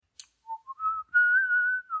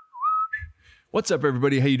What's up,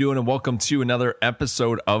 everybody? How you doing? And welcome to another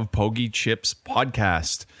episode of Pogi Chips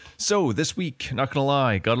Podcast. So this week, not gonna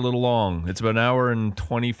lie, got a little long. It's about an hour and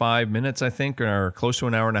 25 minutes, I think, or close to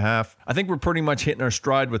an hour and a half. I think we're pretty much hitting our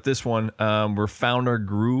stride with this one. We found our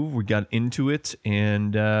groove, we got into it,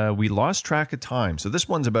 and we lost track of time. So this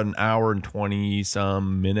one's about an hour and 20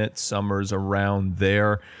 some minutes. Summer's around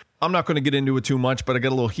there. I'm not going to get into it too much, but I got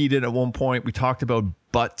a little heated at one point. We talked about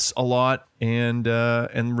butts a lot and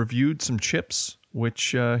reviewed some chips,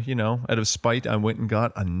 which, out of spite, I went and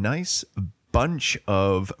got a nice bunch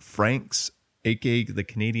of Frank's, aka the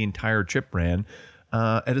Canadian Tire chip brand,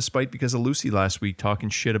 out of spite because of Lucy last week talking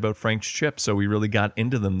shit about Frank's chips. So we really got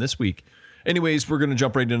into them this week. Anyways, we're going to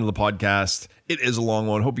jump right into the podcast. It is a long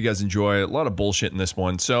one. Hope you guys enjoy it. A lot of bullshit in this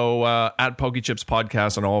one. So at Pogi Chips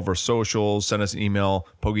Podcast on all of our socials. Send us an email,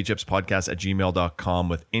 pogichipspodcast@gmail.com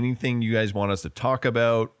with anything you guys want us to talk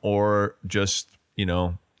about or just,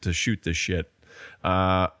 to shoot this shit.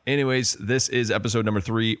 Anyways, this is episode number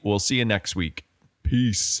 3. We'll see you next week.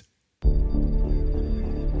 Peace.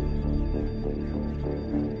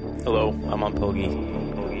 Hello, I'm on Pogi.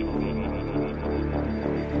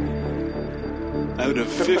 Out of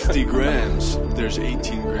 50 grams, there's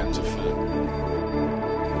 18 grams of fat.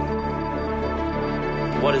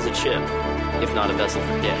 What is a chip, if not a vessel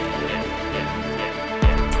for dick?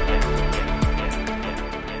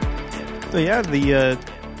 So yeah, the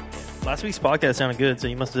last week's podcast sounded good, so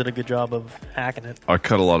you must have did a good job of hacking it. I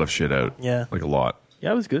cut a lot of shit out. Yeah. Like a lot.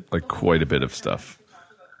 Yeah, it was good. Like quite a bit of stuff.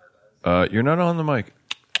 You're not on the mic.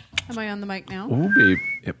 Am I on the mic now? Oh, babe.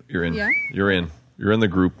 Yep, you're in. Yeah? You're in. You're in the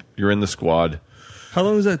group. You're in the squad. How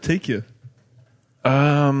long does that take you?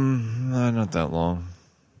 Not that long.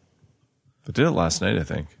 I did it last night, I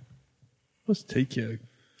think. Must take you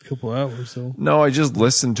a couple hours, though. No, I just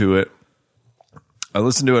listened to it. I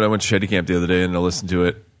listened to it. I went to Shady Camp the other day and I listened to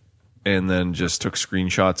it and then just took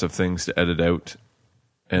screenshots of things to edit out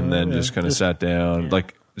and then just kind of sat down,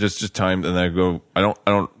 like just time. And then I go, I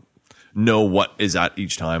don't know what is at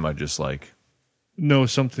each time. I just like know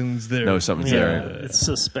something's there. know something's Yeah, there. it's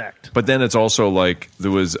suspect. But then it's also like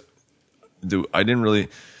I didn't really,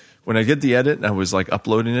 when I get the edit and I was like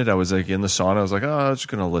uploading it, I was like in the sauna. I was like, I was just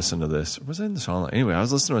going to listen to this. Was I in the sauna? Anyway, I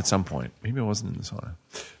was listening to it at some point. Maybe I wasn't in the sauna.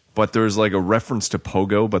 But there's like a reference to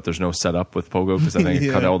Pogo, but there's no setup with Pogo because I think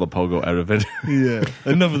I cut all the Pogo out of it. Yeah.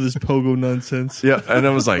 Enough of this Pogo nonsense. Yeah. And I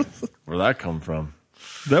was like, where'd that come from?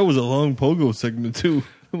 That was a long Pogo segment, too.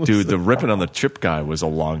 Dude, the ripping on the chip guy was a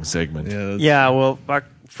long segment. Yeah. That's, Yeah, well,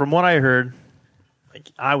 from what I heard,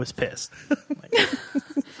 I was pissed.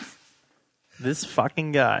 This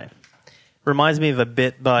fucking guy reminds me of a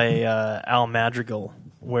bit by Al Madrigal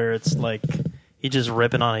where it's like he just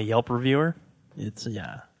ripping on a Yelp reviewer. It's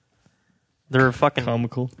they're fucking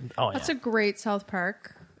comical. Oh, That's yeah. a great South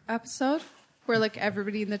Park episode where like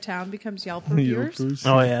everybody in the town becomes Yelp reviewers. Yelpers.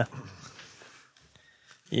 Oh yeah.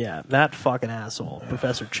 Yeah, that fucking asshole,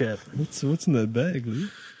 Professor Chip. What's in that bag, Lee?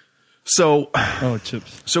 So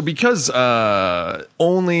Chips. So because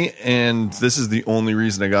only, and this is the only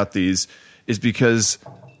reason I got these, is because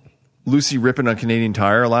Lucy ripping on Canadian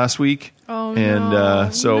Tire last week. Oh, and no.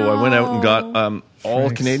 so I went out and got all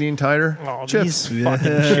Frank's. Canadian Tire Oh, chips. these fucking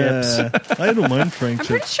chips. I don't mind Frank I'm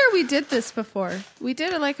pretty chips. sure we did this before. We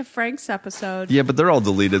did like a Frank's episode. Yeah, but they're all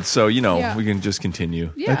deleted, so Yeah. we can just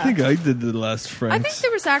continue. Yeah. I think I did the last I Frank's. think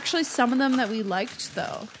there was actually some of them that we liked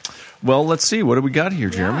though. Well, let's see. What do we got here,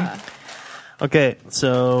 Jeremy? Yeah. Okay,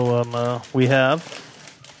 so we have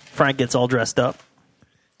Frank gets all dressed up.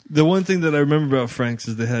 The one thing that I remember about Frank's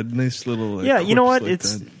is they had nice little. Like, Yeah, you know what?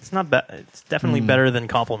 quips like It's not bad. It's definitely better than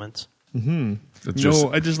compliments. It's that.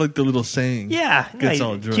 I just like the little saying. Yeah, Gets yeah,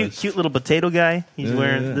 all dressed. cute little potato guy. He's Yeah,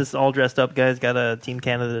 wearing yeah. this all dressed up guy. He's got a Team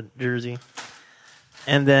Canada jersey.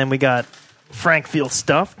 And then we got Frank feels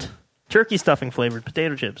stuffed, turkey stuffing flavored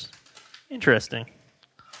potato chips. Interesting.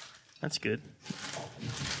 That's good.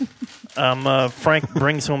 Frank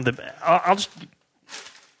brings home I'll just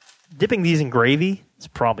dipping these in gravy. It's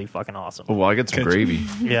probably fucking awesome. Oh, well, I get some Ketchup. gravy.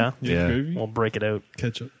 Yeah, Yeah. Gravy? we'll break it out.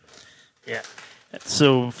 Ketchup. Yeah.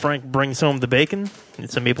 So Frank brings home the bacon.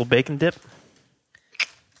 It's a maple bacon dip.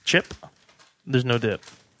 Chip. There's no dip.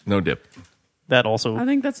 No dip. That also, I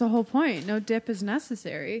think that's the whole point. No dip is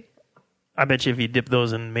necessary. I bet you if you dip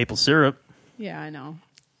those in maple syrup, Yeah, I know.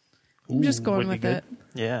 I'm just going would be with it.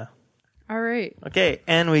 yeah. All right. Okay,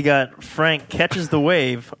 and we got Frank catches the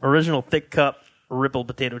wave, original thick cup ripple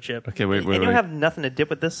potato chip. Okay, wait. And you have nothing to dip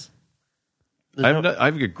with this? I've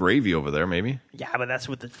got gravy over there, maybe. Yeah, but that's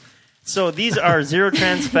with the. So these are zero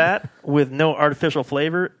trans fat with no artificial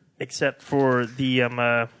flavor, except for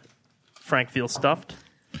the Frank feels stuffed.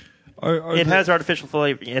 It has artificial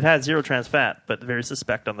flavor. It has zero trans fat, but very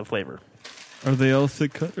suspect on the flavor. Are they all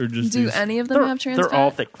thick cut or just Do these? any of them have trans They're fat?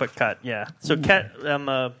 all thick cut, yeah. So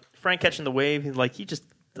Frank catching the wave, he just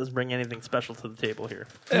doesn't bring anything special to the table here.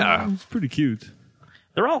 Yeah, it's pretty cute.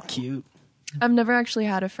 They're all cute. I've never actually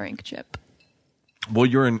had a Frank chip. Well,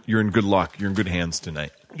 you're in good luck. You're in good hands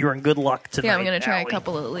tonight. You're in good luck tonight. Yeah, I'm going to try a Allie.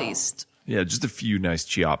 couple at least. Yeah, just a few nice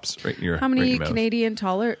chops right in your How right in many your mouth.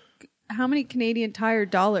 Canadian Tire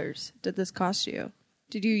dollars did this cost you?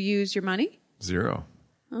 Did you use your money? 0.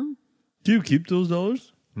 Do you keep those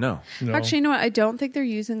dollars? No. No. Actually, you know what? I don't think they're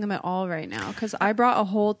using them at all right now because I brought a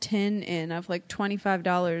whole tin in of like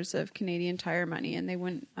 $25 of Canadian Tire money, and they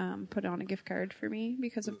wouldn't put on a gift card for me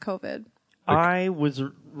because of COVID. I was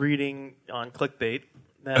reading on Clickbait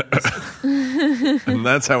that And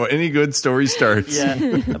that's how any good story starts.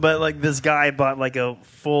 yeah, but like this guy bought like a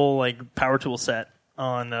full like power tool set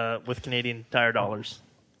on with Canadian Tire dollars.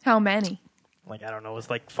 How many? Like I don't know, it was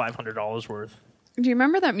like $500 worth. Do you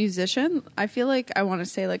remember that musician? I feel like I want to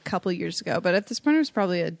say like a couple years ago, but at this point it was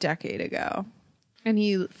probably a decade ago. And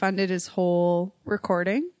he funded his whole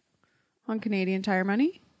recording on Canadian Tire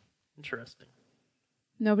money. Interesting.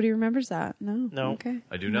 Nobody remembers that. No. No. Okay.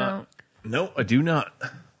 I do not. No, I do not.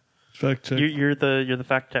 Fact check. You're the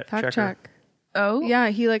fact checker. Fact check. Oh? Yeah,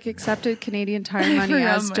 he like accepted Canadian Tire money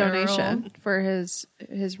forgot as my donation role. for his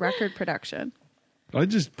record production. I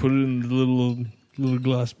just put it in the little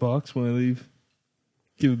glass box when I leave.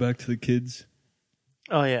 Give it back to the kids.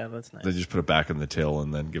 Oh yeah, that's nice. They just put it back in the till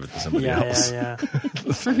and then give it to somebody Yeah, else. yeah.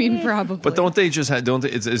 I mean, probably. But don't they just have, don't they,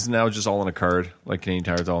 it's now just all on a card? Like Canadian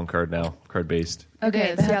Tire's all on card now, card based. Okay,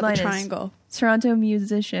 It is, the yeah, headline the is triangle. Toronto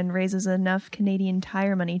musician raises enough Canadian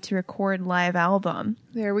Tire money to record live album.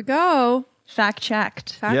 There we go. Fact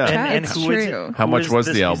checked. Fact Yeah. check. And It's who is true. it? How Who much is was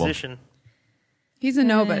this the album? musician? He's a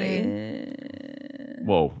nobody.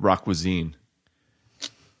 Whoa, Rock Cuisine.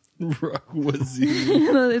 Rock was he?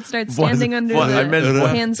 It starts standing under what? I the meant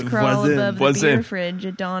what? hands crawl Was in. above the Was beer in. fridge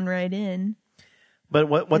at dawn right in. But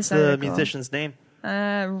what's Is that the a call? musician's name?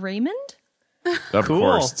 Raymond? Of Cool.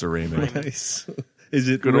 course, it's a Raymond. Nice. Is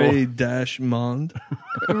it Good Ray Dash Mond?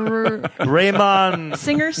 Raymond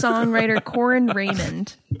Singer songwriter Corin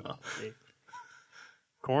Raymond.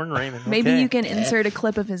 Corn Raymond. Maybe okay. you can insert a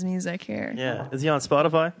clip of his music here. Yeah, is he on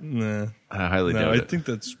Spotify? Nah. I highly No, doubt I it.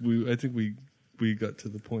 think we got to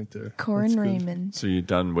the point there. Corin That's good. Raymond. So you're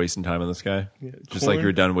done wasting time on this guy? Just Corn- like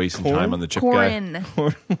you're done wasting corn? time on the chip guy? Corin.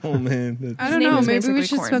 Oh man, that's, I don't name know. is Maybe we basically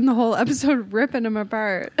should corn. spend the whole episode ripping him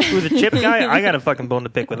apart. Who, the chip guy? I got a fucking bone to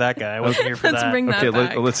pick with that guy. I wasn't here for Let's that. bring that Okay,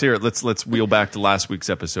 back. let's hear it. Let's wheel back to last week's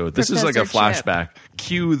episode. This is like a Professor Chip. flashback.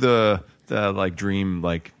 Cue the like dream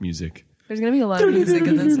like music. There's going to be a lot of music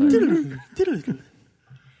in this one.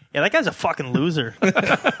 Yeah, that guy's a fucking loser. and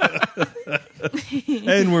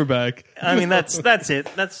we're back. I mean, that's it.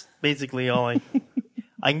 That's basically all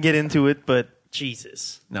I can get into it. But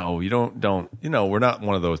Jesus, No, you don't. You know, we're not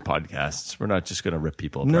one of those podcasts. We're not just going to rip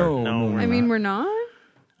people apart. No, I mean, we're not.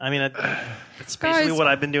 I mean, it's basically Guys, what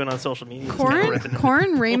I've been doing on social media. is kinda ripping-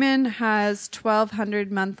 Corin Raymond has 1,200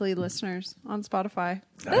 monthly listeners on Spotify.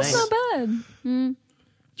 That's not bad.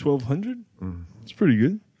 1,200. It's pretty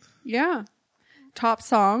good. Yeah. Top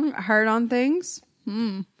song, Hard on Things.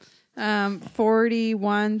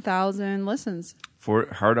 41,000 listens. For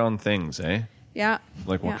hard on things, eh? Yeah.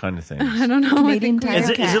 Like what Yeah. kind of things? I don't know. I Canadian think Tire Is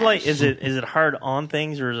it Cash. like is it hard on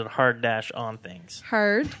things or is it hard dash on things?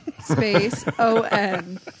 hard space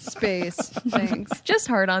on space things. Just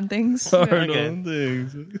hard on things. Hard Okay. on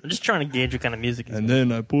things. I'm just trying to gauge what kind of music is. And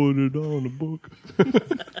then I put it on a book.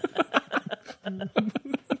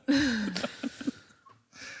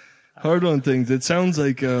 Hard on things. It sounds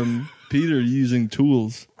like Peter using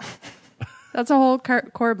tools. That's a whole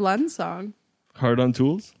Core Blund song. Hard on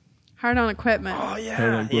tools? Hard on equipment. Oh yeah,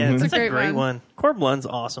 Hard on yeah, Equipment. it's a Great great one. one. Corb Lund's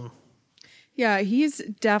awesome. Yeah, he's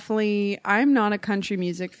definitely. I'm not a country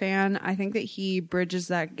music fan. I think that he bridges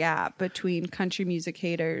that gap between country music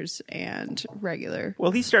haters and regular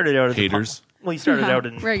Well, he started out as Haters. A punk, well, he started out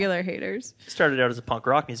in regular haters. started out as a punk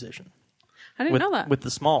rock musician I didn't with know that. with the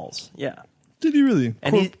Smalls. Yeah, Did he really?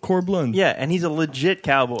 And he- Core Blund. yeah, and he's a legit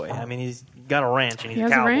cowboy. I mean, he's got a ranch and he's He a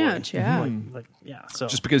has a cowboy. ranch, yeah. Like, yeah. So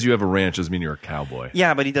Just because you have a ranch doesn't mean you're a cowboy.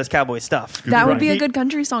 yeah, but he does cowboy stuff. That would be a He- good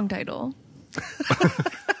country song title.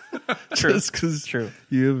 True. Just because True.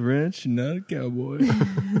 you have a ranch, you're not a cowboy.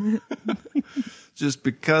 Just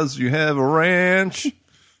because you have a ranch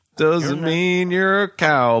doesn't mean you're a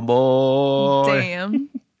cowboy. Damn.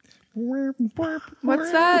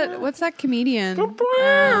 What's that comedian? I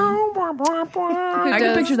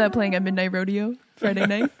can picture that playing at Midnight Rodeo Friday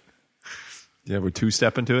night. Yeah, we're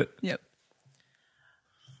two-step into it. Yep.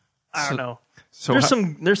 I don't know. So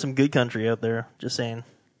There's some good country out there. Just saying.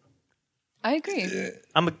 I agree.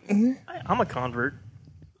 I'm a convert.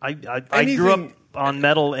 I grew up Anything- on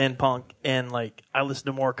metal and punk, and like I listen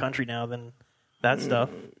to more country now than that stuff.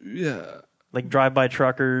 Yeah. Like Drive By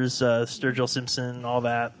Truckers, Sturgill Simpson, all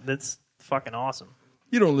that. That's fucking awesome.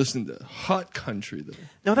 You don't listen to hot country, though.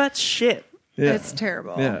 No, that's shit. Yeah. It's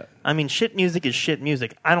terrible. Yeah. I mean, shit music is shit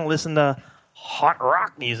music. I don't listen to hot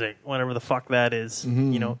rock music, whatever the fuck that is.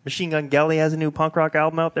 Mm-hmm. You know, Machine Gun Kelly has a new punk rock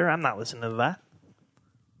album out there. I'm not listening to that.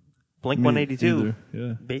 Blink Me 182, either,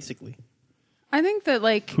 yeah. basically. I think that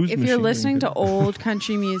like Who's if you're Machine Gun listening to Kelly? old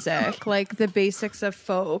country music, like the basics of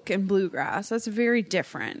folk and bluegrass, that's very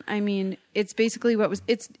different. I mean, it's basically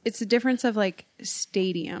it's a difference of like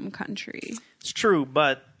stadium country. It's true,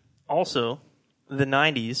 but also the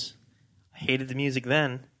 90s, I hated the music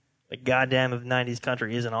then. But goddamn, if 90s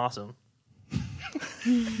country isn't awesome.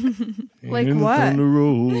 Like In the what? Thunder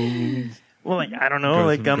Rolls. Well, like I don't know,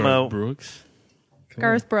 like I'm Garth a Brooks.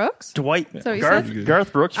 Garth Brooks? Dwight So you Garth, said?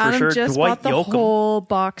 Garth Brooks for Adam sure. just Dwight bought the Yoakam. whole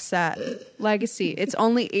box set. Legacy. It's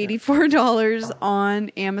only $84 on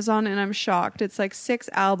Amazon, and I'm shocked. It's like 6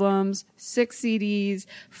 albums, 6 CDs,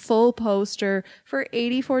 full poster for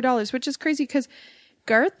 $84, which is crazy because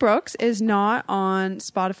Garth Brooks is not on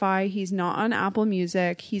Spotify. He's not on Apple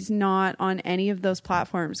Music. He's not on any of those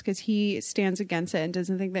platforms because he stands against it and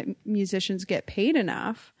doesn't think that musicians get paid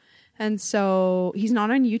enough. And so he's not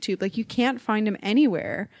on YouTube. Like, you can't find him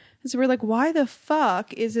anywhere. And so we're like, why the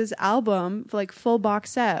fuck is his album, like full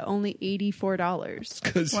box set, only $84?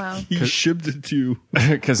 Because Wow. he shipped it to you.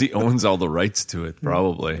 because he owns all the rights to it,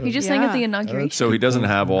 probably. He just sang at the Yeah. inauguration. So he doesn't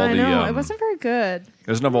have all I the. know. It wasn't very good.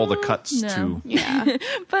 Doesn't have all the cuts No. to. Yeah.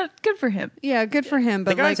 But good for him. Yeah, good for him.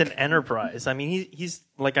 The But guy's like, an enterprise. I mean, he's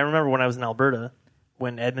like, I remember when I was in Alberta,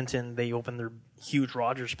 when Edmonton, they opened their huge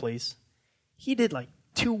Rogers place. He did like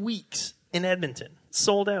 2 weeks in Edmonton,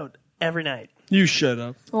 sold out every night. You shut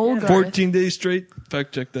up. Old Garth. 14 days straight.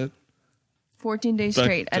 Fact check that. 14 days Fact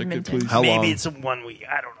straight, check it, Edmonton. please. How Maybe long? it's 1 week.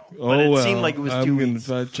 I don't know. Oh, But it well. seemed like it was I'm 2 gonna weeks.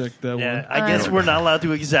 fact check that Yeah, one. I guess we're not allowed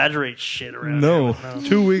to exaggerate shit around No, here. No.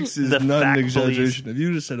 2 weeks is The not an fact exaggeration. If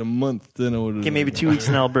you just said a month, then I would have. Okay, maybe 2 weeks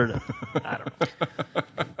in Alberta. I don't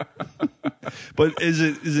know. But is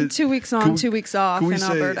it 2 weeks on, can we- 2 weeks off can we in say,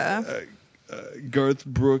 Alberta. Garth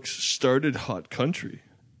Brooks started hot country?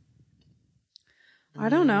 I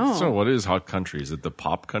don't know. So what is hot country? Is it the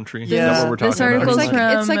pop country? Is Yeah. that what we're This talking article's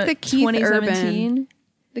about? It's from like the Keith 2017.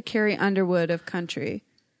 the Carrie Underwood of country.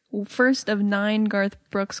 First of 9 Garth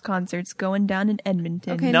Brooks concerts going down in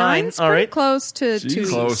Edmonton. Okay, 9, nine's all pretty right. close to Jeez. 2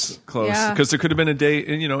 weeks. Close. Yeah. Because there could have been a day,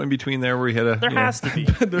 in between there where he had a. There has to be.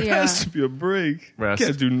 There Yeah. has to be a break. Rest.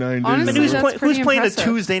 Can't do 9 days. Honestly, in a But who's, row. that's pretty playing a impressive.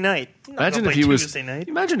 Tuesday night? I'm not Imagine gonna if he play was. Tuesday night.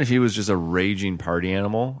 Imagine if he was just a raging party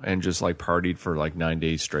animal and just like partied for like 9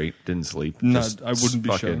 days straight, didn't sleep. Not- just I wouldn't be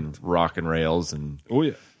fucking shocked. rock and rails and Oh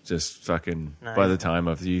yeah. just fucking. Nice. By the time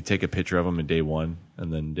of you take a picture of him in day 1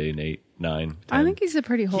 and then day 8, 9. 10. I think he's a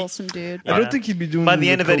pretty wholesome dude. I don't think he'd be doing By the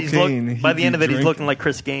end of it, he's cocaine. he's He'd looking be like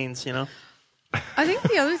Chris Gaines. You know. I think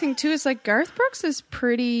the other thing too is like Garth Brooks is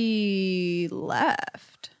pretty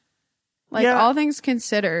left. Like Yeah. all things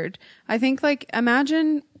considered, I think like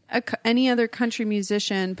imagine any other country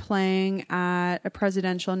musician playing at a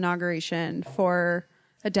presidential inauguration for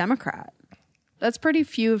a Democrat. That's pretty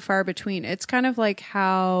few and far between. It's kind of like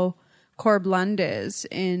how Corb Lund is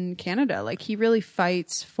in Canada. Like he really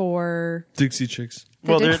fights for. Dixie Chicks.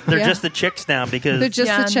 Well, did- they're yeah. just the chicks now because They're just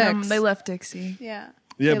yeah, the chicks. they left Dixie. Yeah.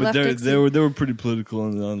 Yeah, They but left Dixie. they were pretty political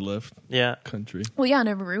on the left yeah. country. Well, yeah,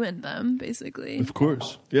 never ruined them, basically. Of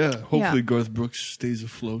course. Yeah. Hopefully Yeah. Garth Brooks stays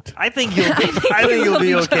afloat. I think you'll. I think you'll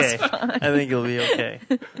be okay. I think you'll be okay.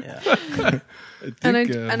 Yeah.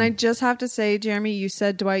 And I just have to say, Jeremy, you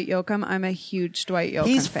said Dwight Yoakam. I'm a huge Dwight Yoakam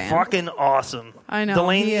He's fan. fucking awesome. I know,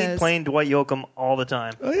 Delaney he is. playing Dwight Yoakam all the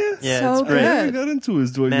time. Oh yeah. Yeah, So it's great. I good. got into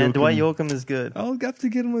his Dwight Man, Yoakam. Dwight Yoakam is good. I'll have to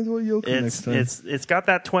get him a Dwight Yoakam next time. It's got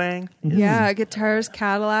that twang. Yeah, guitars,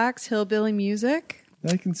 Cadillacs, hillbilly music.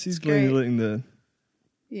 I can see great. letting that.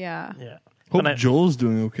 Yeah. Yeah. Hope But I- Joel's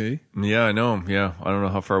doing okay. Yeah, I know. Yeah, I don't know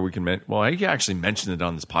how far we can. Well, he actually mentioned it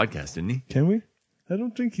on this podcast, didn't he? Can we? I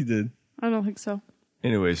don't think he did. I don't think so.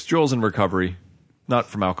 Anyways, Joel's in recovery, not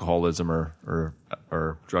from alcoholism or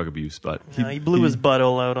drug abuse, but he blew his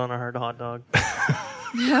butthole out on a hard hot dog. It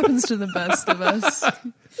happens to the best of us.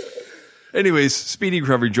 anyways, speedy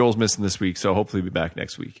recovery. Joel's missing this week, so hopefully he'll be back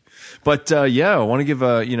next week. But yeah, I want to give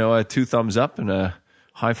a 2 thumbs up and a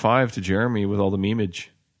high five to Jeremy with all the memeage.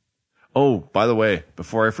 Oh, by the way,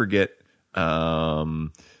 before I forget,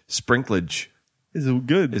 Sprinklage Is it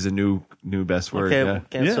good? is a new best word. Okay, Yeah.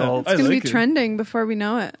 okay, Yeah. so I It's gonna like be it. trending before we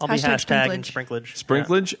know it. I'll be Hashtag hashtagging sprinklage.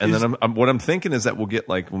 Sprinklage, and Is- then what I'm thinking is that we'll get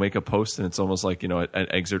like we'll make a post, and it's almost like an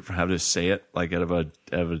excerpt for how to say it, like out of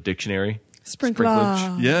a dictionary. Sprinkler.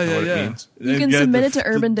 Sprinklage. Yeah, Know yeah, what it yeah. means? You can And get submit the- it to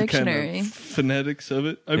Urban the kind of Dictionary. phonetics of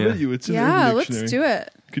it. I Yeah. bet you it's in Yeah, Urban let's Dictionary. do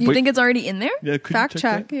it. Could You think it's already in there? Yeah, could you Fact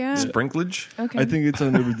check. that? Yeah. Sprinklage. Okay. I think it's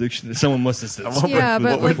on Urban Dictionary. Someone must have said. Yeah, what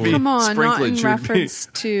but would like, be come on, not in sprinklage would be- reference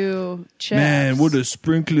to chips. Man, what a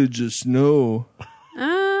sprinklage of snow.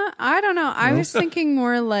 I don't know. I was thinking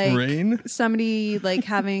more like Rain? somebody like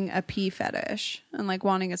having a pee fetish and like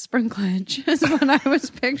wanting a sprinklage is what I was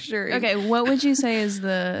picturing. Okay, what would you say is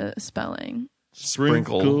the spelling?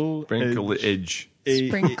 Sprinkle edge.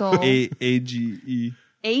 Sprinkle. A-G-E.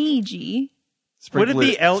 A-G. Would it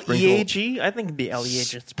be Sprinkle- L-E-A-G? I think it'd be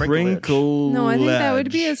L-E-A-G. Sprinklage. Sprinkle. No, I think that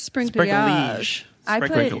would be a sprinkleage. Sprinklage. I put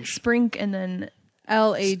Sprinkle. sprink and then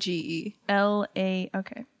L-A-G-E. L-A.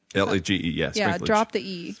 Okay. L-A-G-E. Yeah. Yeah, Sprinklage. drop the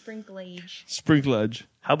E. Sprinklage. Sprinklage.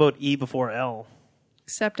 How about E before L?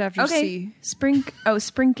 Except after Okay. C.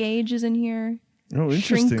 Sprinkage is in here. Oh,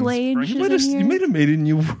 interesting. Shrinklage You is in might here. have made a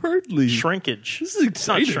new word, Lee. Shrinkage. This is It's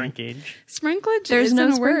not exciting. shrinkage. Sprinklage There's isn't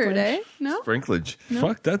no a word, sprinklage. eh? No? Sprinklage.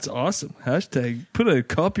 Fuck, that's awesome. Hashtag. Put a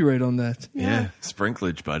copyright on that. Yeah.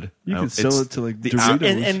 Sprinklage, bud. You could sell It's it to like the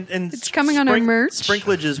Doritos. And It's coming on our merch.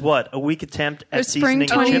 Sprinklage is what? A weak attempt at Or spring seasoning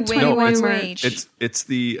chips? 2021 No, merch. it's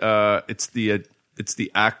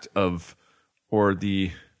the act of, or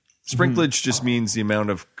the sprinklage just means the amount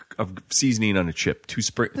of seasoning on a chip.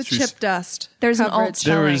 The chip dust. There's an covered. alt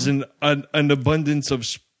There spelling. is an abundance of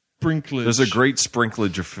sprinklage. There's a great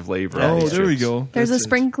sprinklage of flavor. on Oh, these there we chips. go. There's That's a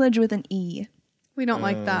it. sprinklage with an E. We don't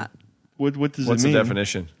like that. What does What's it the mean?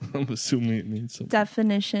 definition? I'm assuming it means something.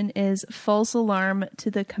 Definition is false alarm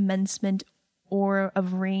to the commencement or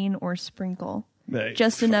of rain or sprinkle. Hey,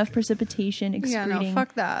 Just enough precipitation Yeah, excreting no,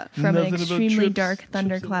 fuck that. from Nothing an about extremely chips. dark Chips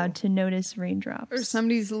thundercloud to notice raindrops. Or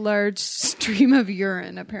somebody's large stream of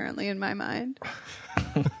urine, apparently, in my mind.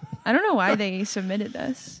 I don't know why they submitted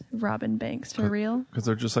this. Robin Banks, for real? Because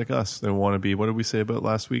they're just like us. They want to be. What did we say about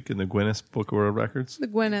last week in the Guinness Book of World Records? The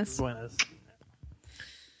Guinness.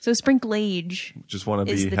 So sprinklage. Just want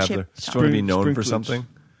to Is be the have chip their, just want to be known for Sprinklage. something.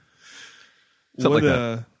 Something What like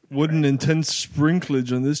that. what an intense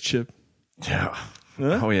sprinklage on this chip. Yeah.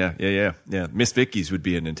 Huh? Oh yeah. Miss Vicky's would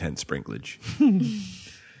be an intense sprinklage.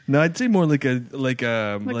 No, I'd say more like a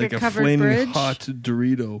a covered flaming bridge? hot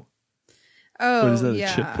Dorito. Oh, What is that, a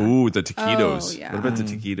yeah. chip? Ooh, the taquitos. Oh, yeah. What about the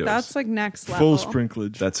taquitos? That's like next level. Full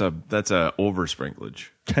sprinklage. that's a over sprinklage.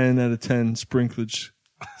 10 out of 10 sprinklage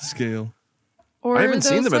scale. Or I haven't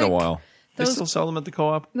seen those, them in a like, while. They those- still sell them at the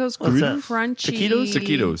co-op. Those What's that? crunchy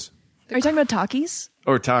Taquitos Are you talking about Takis?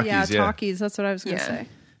 or Takis. Yeah, Yeah, Takis. That's what I was gonna Yeah. say.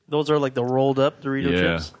 Those are like the rolled up Dorito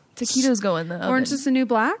Yeah. chips. Taquitos go in the oven. Orange is the new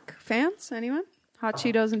black. Fans? Anyone? Hot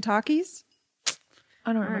Cheetos and Takis.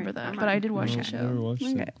 I don't remember right, that, I'm but on. I did watch the Never show. watched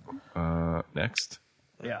Okay. it. Next.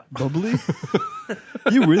 Yeah. Bubbly?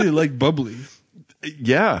 You really like bubbly.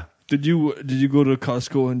 Yeah. Did you go to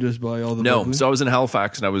Costco and just buy all the No. bubbly? So I was in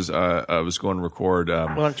Halifax and I was going to record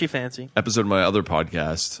What aren't you fancy? episode of my other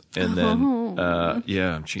podcast, and then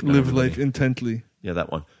I'm cheating. on Live everybody. life intently. Yeah,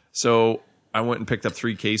 that one. So I went and picked up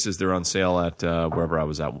 3 cases. They're on sale at wherever I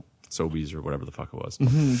was at, Sobeys or whatever the fuck it was.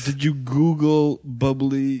 Did you Google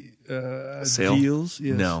bubbly Sale? deals?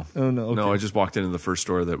 Yes. No. Oh, no. Okay. No, I just walked into the first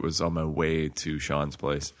store that was on my way to Sean's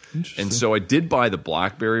place. Interesting. And so I did buy the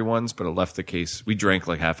blackberry ones, but I left the case. We drank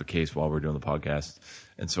like half a case while we were doing the podcast.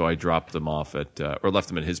 And so I dropped them off or left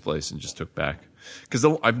them at his place and just took back. Because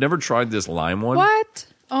I've never tried this lime one. What?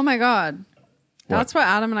 Oh my god. That's what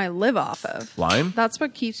Adam and I live off of. Lime? That's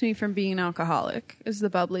what keeps me from being an alcoholic. Is the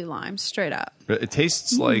bubbly lime, straight up. It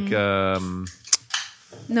tastes like,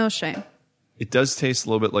 No shame. it does taste a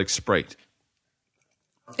little bit like Sprite.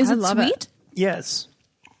 Is I it love sweet? Yes.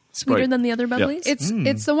 Sweeter Right. than the other bubblies?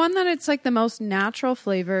 It's the one that it's like the most natural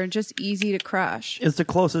flavor, just easy to crush. It's the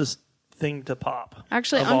closest thing to pop.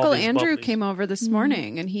 Actually, of all Uncle these Andrew bubblies. came over this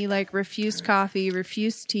morning and he like refused coffee,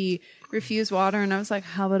 refused tea, refused water, and I was like,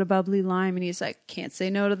 "How about a bubbly lime?" And he's like, "Can't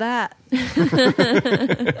say no to that."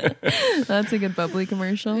 That's a good bubbly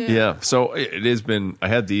commercial. Yeah. So it has been, I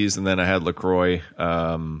had these and then I had LaCroix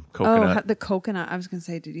Oh, coconut. the coconut. I was gonna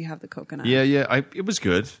say, did you have the coconut? Yeah. It was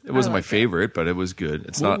good. It wasn't my like it. favorite, but it was good.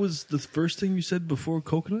 It's What not was the first thing you said before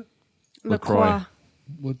coconut? LaCroix.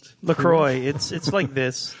 What? LaCroix. It's like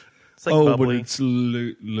this. It's like Oh, bubbly. but it's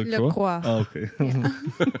LaCroix? LaCroix. Oh,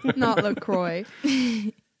 okay. Not LaCroix.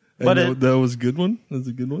 And But that was a good one? That's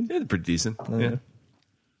a good one? Yeah, pretty decent. Yeah.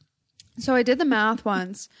 So I did the math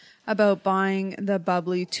once about buying the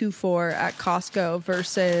bubbly 2-4 at Costco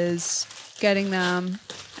versus getting them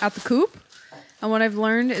at the Coop. And what I've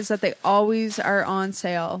learned is that they always are on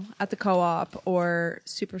sale at the Co-op or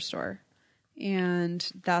Superstore. And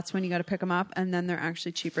that's when you got to pick them up. And then they're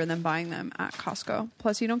actually cheaper than buying them at Costco.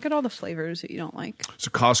 Plus, you don't get all the flavors that you don't like.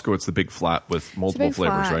 So Costco, it's the big flat with It's a multiple big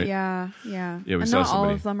flavors, flat, right? Yeah. Yeah, we And saw not all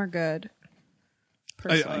somebody. of them are good.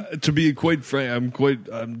 Personally. To be quite frank,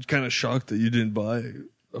 I'm kind of shocked that you didn't buy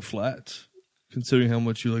a flat, considering how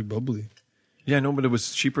much you like bubbly. Yeah, no, but it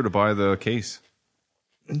was cheaper to buy the case.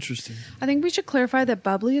 Interesting. I think we should clarify that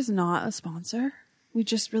bubbly is not a sponsor. We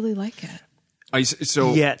just really like it.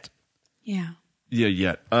 So Yet. Yeah.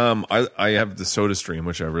 Yeah. I have the Soda Stream,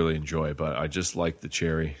 which I really enjoy, but I just like the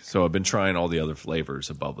cherry. So I've been trying all the other flavors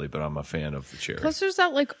of bubbly, but I'm a fan of the cherry. Plus, there's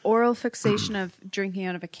that like oral fixation of drinking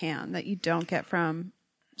out of a can that you don't get from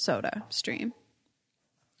Soda Stream.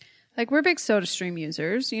 Like, we're big Soda Stream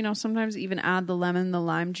users. You know, sometimes even add the lemon, the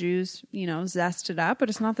lime juice, you know, zest it up, but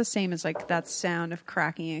it's not the same as like that sound of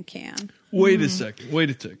cracking a can. Wait a second.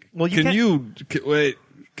 Well, you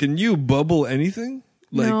can you bubble anything?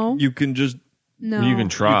 Like No. you can just No. You can you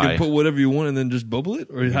try. can put whatever you want and then just bubble it,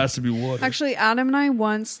 or it has to be water. Actually, Adam and I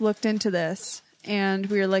once looked into this, and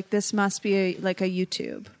we were like, this must be like a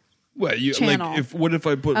YouTube. Well, you channel like what if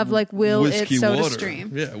I put of, like, will it whiskey Soda water?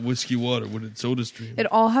 Stream? Yeah, whiskey water. Would it Soda Stream?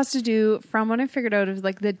 It all has to do, from what I figured out, of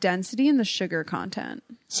like the density and the sugar content.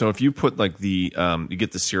 So if you put like the you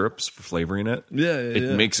get the syrups for flavoring it,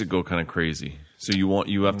 it makes it go kind of crazy. So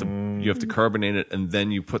you have to carbonate it, and then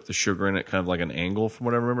you put the sugar in it, kind of like an angle, from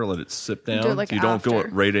what I remember. Let it sip down. Do it like you don't go after.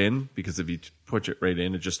 it right in, because if you put it right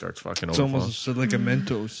in, it just starts fucking It's overflowing. almost like a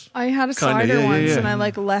Mentos. I had a Kinda, cider yeah, once, yeah. and I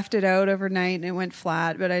like left it out overnight, and it went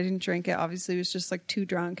flat. But I didn't drink it. Obviously, I was just like too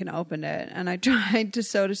drunk and opened it. And I tried to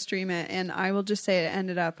Soda Stream it, and I will just say it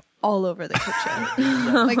ended up all over the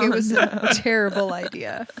kitchen. Like, it was a terrible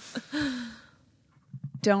idea.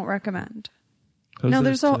 Don't recommend. No,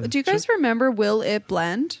 there's a. Do you guys remember Will It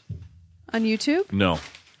Blend on YouTube? No.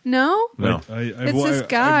 No. No. It's this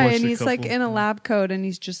guy, and he's like in a lab coat, and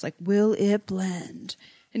he's just like, will it blend?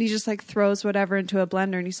 And he just like throws whatever into a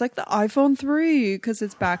blender, and he's like, the iPhone 3, because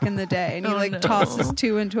it's back in the day. And he tosses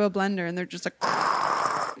 2 into a blender, and they're just like,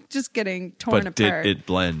 just getting torn But apart. did it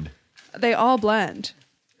blend? They all blend,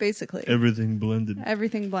 basically. everything blended.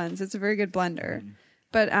 Everything blends. It's a very good blender.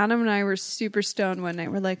 But Adam and I were super stoned one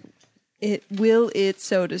night. We're like, will it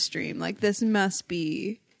Soda Stream? Like, this must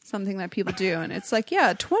be something that people do. And it's like,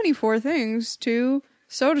 yeah, 24 things to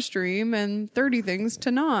Soda Stream and 30 things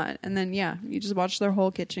to not. And then, yeah, you just watch their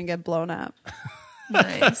whole kitchen get blown up.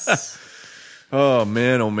 Nice. Oh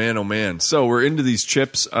man. So we're into these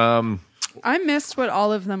chips. I missed what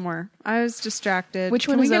all of them were. I was distracted. Which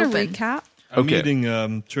Can one we is get open? a recap? I'm Okay.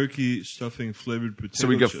 eating turkey stuffing flavored potato So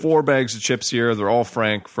we got chips. 4 bags of chips here. They're all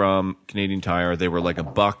Frank from Canadian Tire. They were like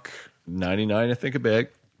 $1.99, I think, a bag.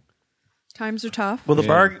 Times are tough. Well, the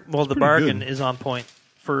Yeah. bargain good. is on point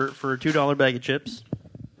for a $2 bag of chips.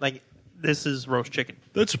 Like, this is roast chicken.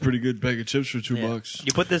 That's a pretty good bag of chips for $2.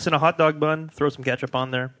 You put this in a hot dog bun, throw some ketchup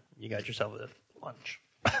on there, you got yourself a lunch.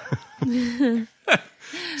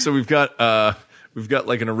 So we've got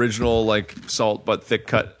like an original like salt but thick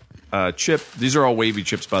cut chip. These are all wavy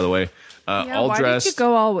chips, by the way. Yeah, all why dressed. did you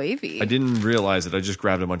go all wavy? I didn't realize it. I just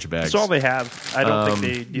grabbed a bunch of bags. That's all they have. I don't think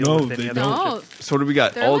they deal no, with any they other don't. No, So what do we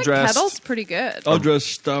got? they're All like dressed, kettle's pretty good. All dressed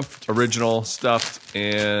stuffed. original, stuffed,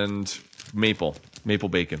 and maple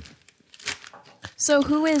bacon. So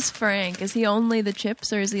who is Frank? Is he only the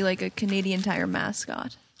chips, or is he like a Canadian Tire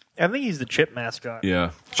mascot? I think he's the chip mascot.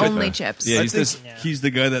 Yeah, Only chips. Yeah, I he's think this. he's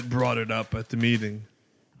the guy that brought it up at the meeting.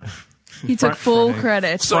 He took full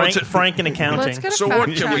credit. Frank in accounting. Let's get a So fact what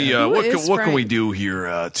can check. we Who what is can we Frank? do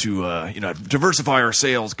here to diversify our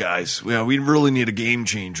sales, guys? Yeah, we really need a game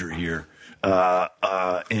changer here.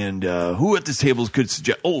 And who at this table could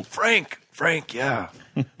suggest? Oh, Frank, yeah,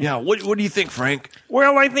 yeah. What do you think, Frank?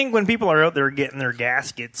 Well, I think when people are out there getting their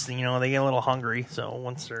gaskets, they get a little hungry. So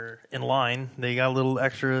once they're in line, they got a little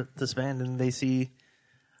extra to spend, and they see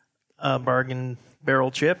a bargain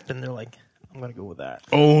barrel chip, and they're like, I'm going to go with that.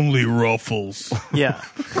 Only Ruffles. Yeah.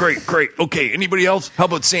 Great. Okay, anybody else? How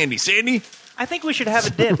about Sandy? Sandy? I think we should have a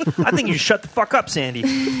dip. I think you should shut the fuck up, Sandy.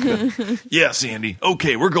 Yeah, Sandy.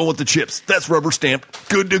 Okay, we're going with the chips. That's rubber stamp.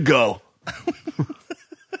 Good to go.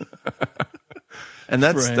 And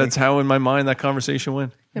Frank. that's how in my mind that conversation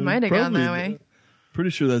went. It might have gone Probably that way. Pretty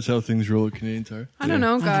sure that's how things roll at Canadian Tire. I don't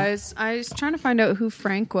know, guys. I was trying to find out who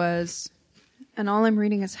Frank was. And all I'm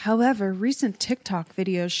reading is, however, recent TikTok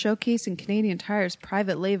videos showcasing Canadian Tire's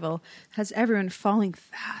private label has everyone falling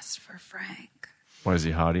fast for Frank. Why is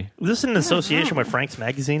he hottie? Is this in association with Frank's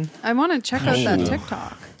Magazine? I want to check out that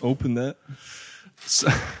TikTok. Open that. So,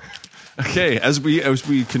 okay, as we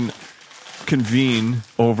can convene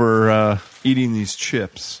over eating these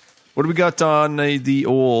chips, what do we got on the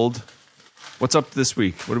old? What's up this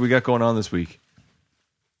week? What do we got going on this week?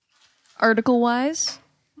 Article wise,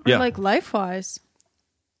 Yeah. Like life-wise.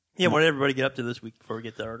 Yeah, what did everybody get up to this week before we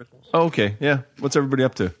get to articles? Oh, okay. Yeah. What's everybody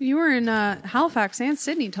up to? You were in Halifax and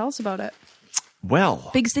Sydney. Tell us about it. Well,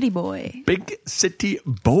 big city boy. big city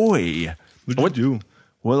boy. What'd you do?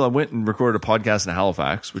 Well, I went and recorded a podcast in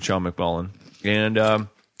Halifax with Sean McMullen, and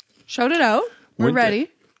Shout it out. We're Went ready.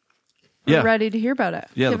 yeah, We're ready to hear about it.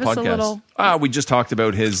 yeah, Give the us podcast. a little. We just talked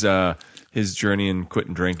about his journey in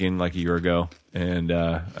quitting drinking like a year ago, and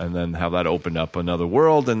then how that opened up another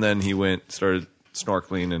world, and then he started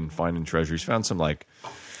snorkeling and finding treasures. Found some like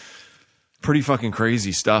pretty fucking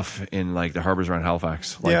crazy stuff in like the harbors around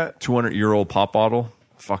Halifax. Like Yeah. 200-year-old pop bottle,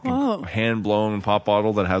 fucking Whoa. hand blown pop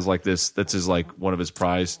bottle that has like this. That's his like one of his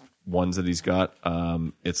prized ones that he's got.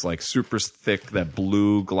 It's like super thick, that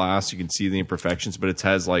blue glass. You can see the imperfections, but it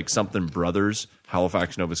has like something Brothers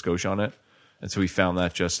Halifax, Nova Scotia on it. And so we found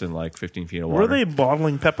that just in like 15 feet of water. Were they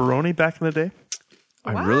bottling pepperoni back in the day?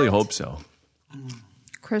 I really hope so.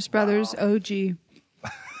 Chris Brothers OG.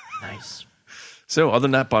 Nice. So other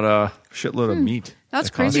than that, bought a shitload of meat. That's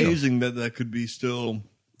at crazy. Costco. Amazing that could be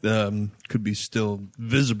still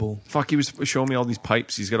visible. Fuck, he was showing me all these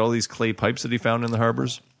pipes. He's got all these clay pipes that he found in the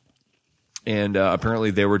harbors. And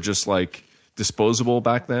apparently they were just like disposable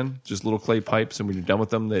back then, just little clay pipes. And when you're done with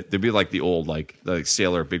them, they'd be like the old, like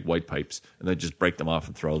sailor big white pipes. And they'd just break them off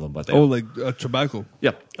and throw them. But they, Like tobacco.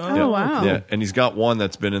 yeah. Oh, yeah. wow. Yeah, and he's got one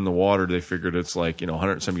that's been in the water. They figured it's like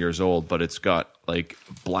 100 and some years old, but it's got like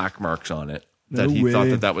black marks on it. That No he thought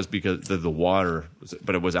way. that was because of the water,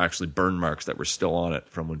 but it was actually burn marks that were still on it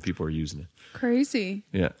from when people were using it. Crazy.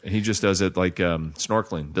 Yeah, and he just does it like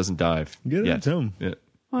snorkeling, doesn't dive. Get it, yet. tell him. Yeah.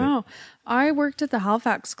 Wow. I worked at the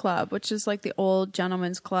Halifax Club, which is like the old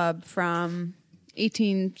gentleman's club from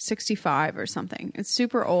 1865 or something. It's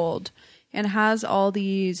super old and has all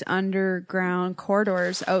these underground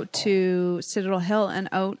corridors out to Citadel Hill and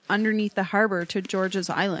out underneath the harbor to George's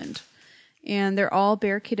Island. And they're all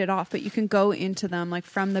barricaded off, but you can go into them like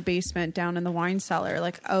from the basement down in the wine cellar,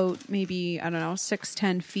 like out maybe,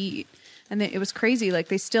 6-10 feet. And it was crazy. Like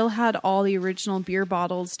they still had all the original beer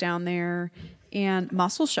bottles down there and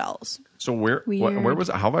mussel shells. So where Weird. was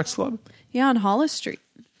it? Halifax Club? Yeah, on Hollis Street.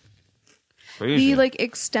 Crazy. The like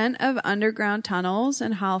extent of underground tunnels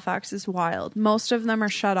in Halifax is wild. Most of them are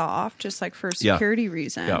shut off just like for Yeah. security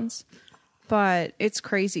reasons. But it's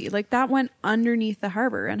crazy. Like that went underneath the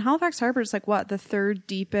harbor. And Halifax Harbor is like what, the third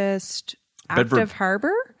deepest active Bedford.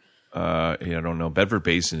 harbor? I don't know. Bedford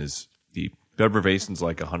Basin is deep. Bedford Basin's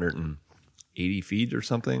like 180 feet or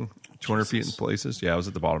something, 200 feet in places. Yeah, I was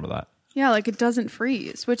at the bottom of that. Yeah, like it doesn't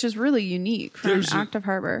freeze, which is really unique for There's an a- active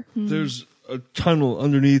harbor. There's a tunnel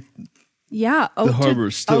underneath. Yeah, out harbor to,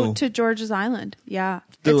 is still- out to George's Island. Yeah,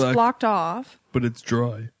 Still it's act- blocked off. But it's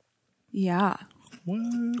dry. Yeah,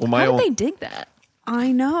 Well, my How own, do they dig that?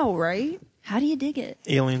 I know, right? How do you dig it?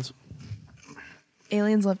 Aliens.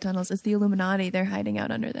 Aliens love tunnels. It's the Illuminati. They're hiding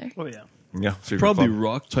out under there. Oh, yeah. yeah, Secret Probably Club.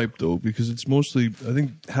 rock type though, because it's mostly. I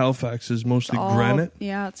think Halifax is mostly All- granite.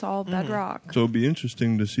 Yeah, it's all bedrock. So it'd be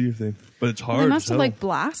interesting to see if they. But it's hard. They as must have hell. like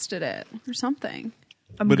blasted it or something.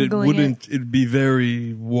 I'm But it Googling wouldn't. It'd be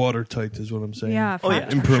very watertight, is what I'm saying. Yeah, Oh, yeah.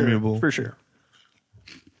 fact. Impermeable. For sure.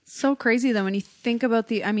 So crazy though when you think about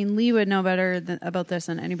the. I mean, Lee would know better about this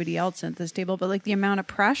than anybody else at this table. But like the amount of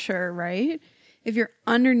pressure, right? If you're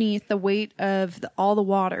underneath the weight of all the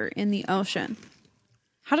water in the ocean,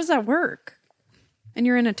 how does that work? And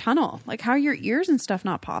you're in a tunnel. Like how are your ears and stuff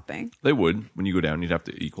not popping? They would. When you go down, you'd have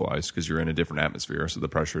to equalize because you're in a different atmosphere, so the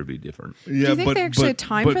pressure would be different. Yeah, Do you think but, they actually but, had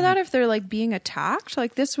time but, for that if they're like being attacked?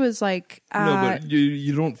 Like this was like. No, but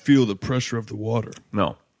you don't feel the pressure of the water.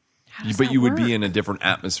 No. does But that you would work? be in a different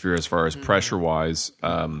atmosphere as far as pressure wise.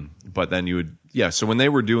 But then you would, yeah. So when they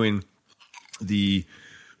were doing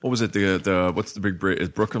what was it? What's the big bridge? Is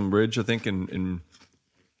Brooklyn Bridge, I think, in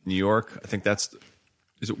New York? I think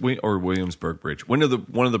is it Williamsburg Bridge? One of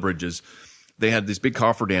the bridges. They had these big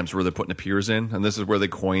cofferdams where they're putting the piers in, and this is where they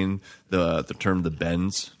coined the term the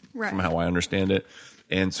bends, Right. from how I understand it.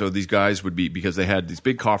 And so these guys would be, because they had these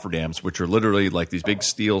big cofferdams, which are literally like these big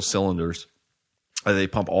steel cylinders. They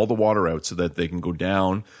pump all the water out so that they can go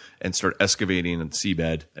down and start excavating in the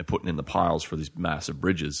seabed and putting in the piles for these massive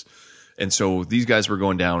bridges. And so these guys were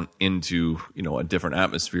going down into, a different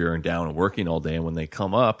atmosphere and down and working all day. And when they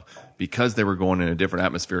come up, because they were going in a different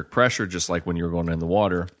atmospheric pressure, just like when you were going in the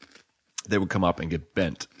water, they would come up and get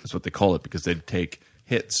bent. That's what they call it, because they'd take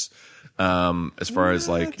hits. As far as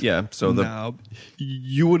like, yeah. So No,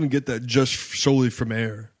 you wouldn't get that just solely from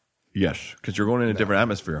air. yes, because you're going in a different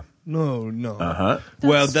atmosphere. No. Uh-huh.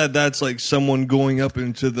 Well, that's like someone going up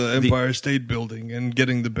into the Empire State Building and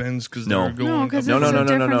getting the bends because No. they're going. No, because No, no, no,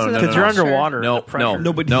 no, no, no, Because you're underwater. No, the pressure.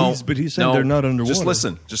 no, but no, he's saying they're not underwater.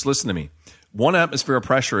 Just listen to me. 1 atmosphere of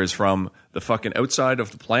pressure is from the fucking outside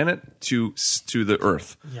of the planet to the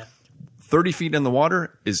Earth. Yeah. 30 feet in the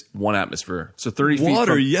water is 1 atmosphere. So 30 feet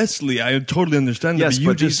Water, from, yes, Lee, I totally understand that. Yes, But you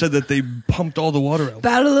but just these- said that they pumped all the water out.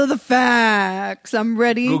 Battle of the facts. I'm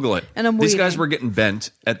ready. Google it. And I'm These waiting. guys were getting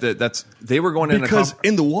bent at they were going in Because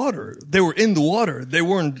in the water, they were in the water. They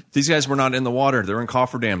weren't. these guys were not in the water. They were in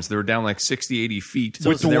cofferdams. They were down like 60, 80 feet.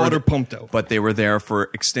 With the they were water pumped out. But they were there for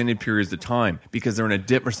extended periods of time because they're in a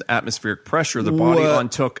different atmospheric pressure. The body What?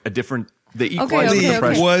 untook a different. They equalized okay, the okay.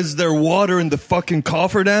 pressure. Was there water in the fucking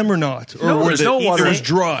cofferdam or not? Or No, was there's it, no water. It was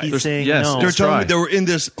dry. He's saying yes, no. They're it's telling dry. me they were in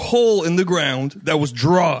this hole in the ground that was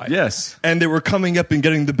dry. Yes. And they were coming up and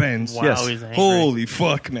getting the bends. Wow, Yes. he's angry. Holy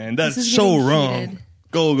fuck, man. That's is so getting wrong. heated.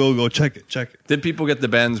 Go. Check it. Did people get the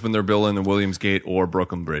bends when they're building the Williamsgate or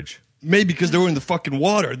Brooklyn Bridge? Maybe because they were in the fucking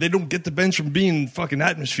water. They don't get the bends from being in fucking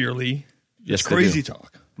atmosphere, Lee. Yes, It's they crazy do.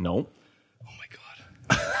 talk. No. Oh my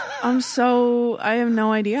god. I have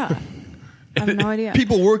no idea. I have no idea.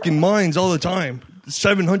 People work in mines all the time.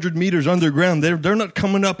 700 meters underground. They're not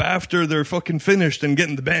coming up after they're fucking finished and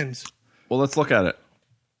getting the bends. Well, let's look at it.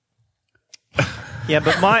 Yeah,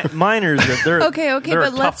 but miners, they're Okay, they're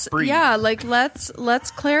a but tough breed.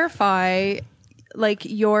 let's clarify like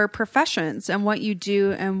your professions and what you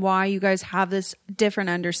do and why you guys have this different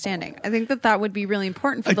understanding. I think that would be really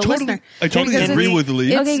important for the listener. I totally Because agree it's- with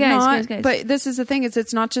Lee. It's Okay, guys, not, guys. but this is the thing: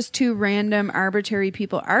 it's not just two random, arbitrary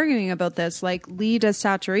people arguing about this. Like Lee does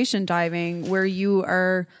saturation diving, where you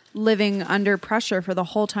are living under pressure for the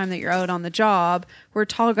whole time that you're out on the job. Where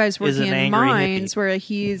Tall Guy's Is working an in angry mines, hippie. where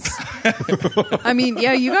he's. I mean,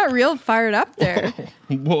 yeah, you got real fired up there.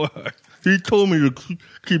 Boy, he told me to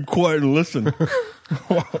keep quiet and listen.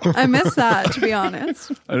 I miss that, to be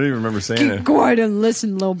honest. I don't even remember saying Keep it. quiet and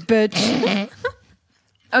listen, little bitch.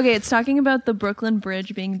 Okay, it's talking about the Brooklyn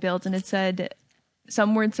Bridge being built, and it said,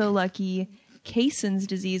 some weren't so lucky. Caisson's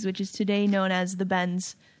disease, which is today known as the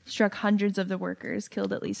bends, struck hundreds of the workers,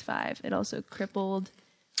 killed at least 5. It also crippled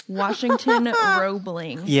Washington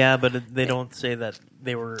Roebling. Yeah, but they don't say that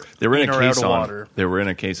they were They were in a or out of caisson. water. They were in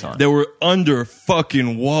a caisson. They were under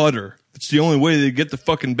fucking water. It's the only way they get the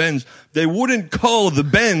fucking bends. They wouldn't call the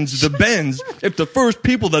bends if the first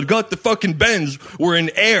people that got the fucking bends were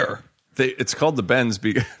in air. It's called the bends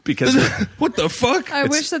because What the fuck? I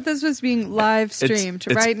wish that this was being live streamed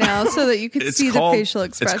right now so that you could see the facial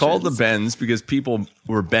expressions. It's called the bends because people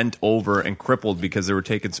were bent over and crippled because they were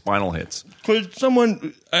taking spinal hits. Could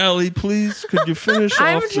someone, Allie, please, could you finish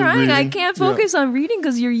I'm off the trying. I reading? can't focus on reading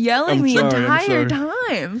because you're yelling I'm the sorry, I'm entire sorry.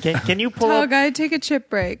 time. Can you pull Tall up? Guy, take a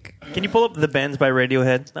chip break. Can you pull up the Bends by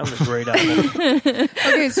Radiohead? That was a great album.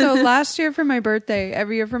 Okay, so last year for my birthday,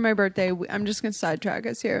 every year for my birthday, I'm just going to sidetrack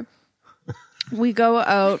us here. We go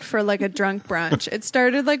out for like a drunk brunch. It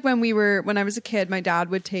started like when I was a kid, my dad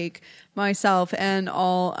would take myself and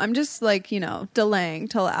I'm just like, delaying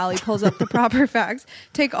till Allie pulls up the proper facts.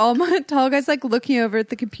 Take all my Tall Guy's like looking over at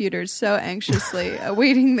the computer so anxiously,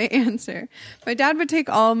 awaiting the answer. My dad would take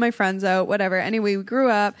all of my friends out, whatever. Anyway, we grew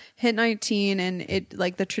up, hit 19 and it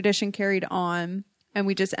like the tradition carried on. And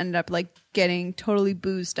we just ended up like getting totally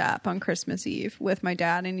boozed up on Christmas Eve with my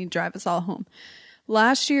dad and he'd drive us all home.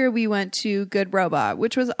 Last year we went to Good Robot,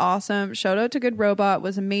 which was awesome. Shout out to Good Robot, it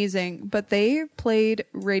was amazing. But they played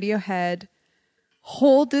Radiohead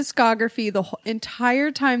whole discography the whole entire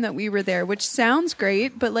time that we were there, which sounds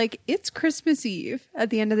great, but like it's Christmas Eve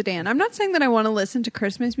at the end of the day. And I'm not saying that I want to listen to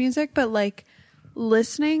Christmas music, but like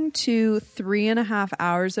listening to 3.5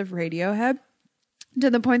 hours of Radiohead to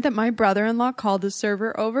the point that my brother-in-law called the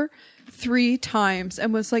server over 3 times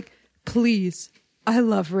and was like, please, I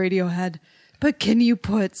love Radiohead, but can you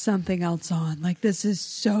put something else on? Like, this is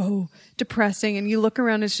so depressing. And you look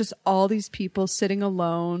around, it's just all these people sitting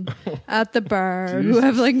alone at the bar who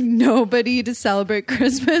have like nobody to celebrate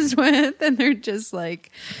Christmas with. And they're just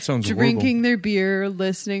like Sounds drinking their beer,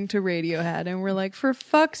 listening to Radiohead. And we're like, for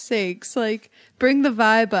fuck's sakes, like, bring the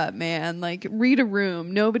vibe up, man. Like, read a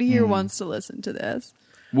room. Nobody here wants to listen to this.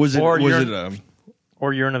 Was it? Or Was you're- it?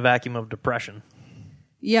 Or you're in a vacuum of depression.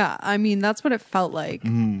 Yeah, I mean, that's what it felt like.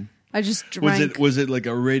 I just drank. Was it like a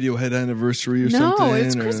Radiohead anniversary or something? No,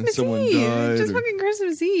 it's or Christmas someone Eve. died, It's just or- fucking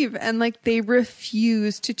Christmas Eve. And like they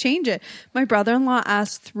refused to change it. My brother-in-law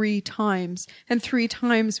asked 3 times. And 3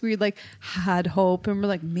 times we like had hope and we're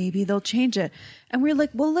like, maybe they'll change it. And we're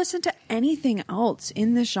like, we'll listen to anything else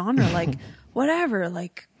in this genre. Like whatever.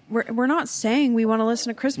 Like we're not saying we want to listen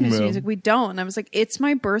to Christmas No. music. We don't. And I was like, it's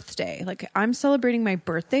my birthday. Like I'm celebrating my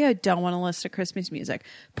birthday. I don't want to listen to Christmas music.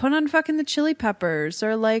 Put on fucking the Chili Peppers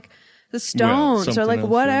or like the Stones or something like else,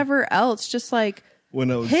 whatever else. Just like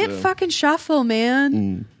When I was hit fucking shuffle, man.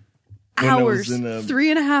 When I Hours, was in,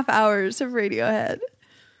 3.5 hours of Radiohead.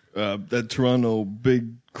 that Toronto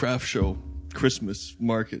big craft show, Christmas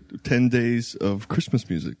market, 10 days of Christmas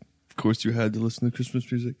music. Of course, you had to listen to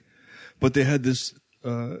Christmas music, but they had this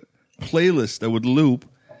playlist that would loop,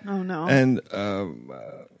 Oh no! and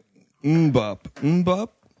Mbop,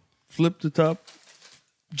 Flip the Top,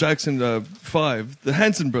 Jackson 5, the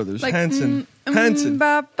Hanson brothers, Hanson,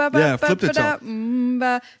 yeah, Flip the Top,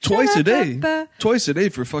 twice a day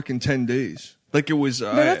for fucking 10 days. Like it was.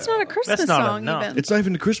 But that's not a Christmas That's not song, enough. even. It's not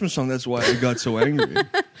even a Christmas song. That's why I got so angry.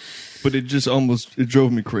 But it just it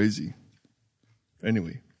drove me crazy.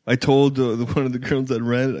 Anyway, I told one of the girls that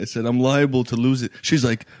ran it, I said, I'm liable to lose it. She's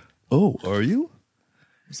like, oh, are you?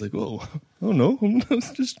 I was like, oh no.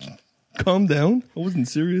 Just calm down. I wasn't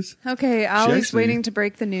serious. Okay, Ali's actually- waiting to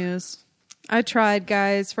break the news. I tried,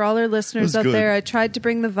 guys. For all our listeners That out was good. there, I tried to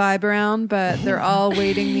bring the vibe around, but they're all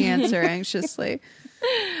waiting the answer anxiously.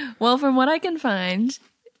 Well, from what I can find,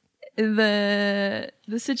 the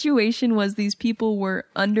situation was these people were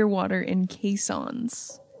underwater in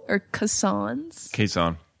caissons or caissons.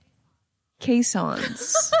 Caisson.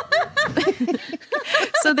 Caissons.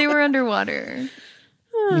 So they were underwater,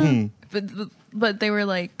 but they were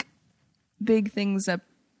like big things that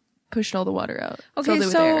pushed all the water out. Okay, they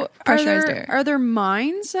were so there, pressurized air. are there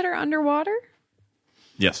mines that are underwater?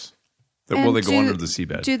 Yes. And Well, they go under the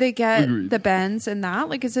seabed. Do they get Agreed. the bends in that?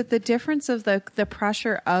 Like, is it the difference of the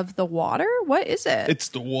pressure of the water? What is it? It's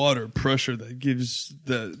the water pressure that gives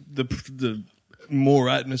the more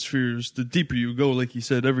atmospheres. The deeper you go, like you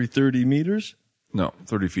said, every 30 meters, No,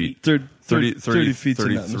 30 feet. 30 30 feet,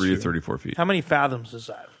 33 or 34 feet. How many fathoms is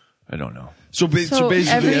that? I don't know. So So basically,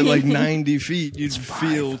 every- at like 90 feet, you'd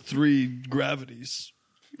feel 3 gravities.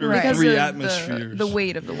 Or Right. Because 3 of atmospheres. the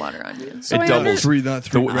weight of the water on you. So It I doubles. under- 3, not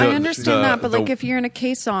 3. The- I understand that, but like the- if you're in a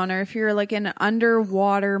caisson or if you're like in an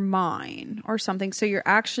underwater mine or something, so you're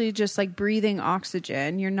actually just like breathing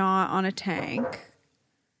oxygen, you're not on a tank,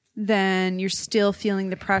 then you're still feeling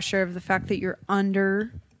the pressure of the fact that you're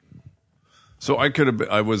under. So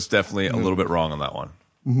I was definitely a little bit wrong on that one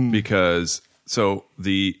because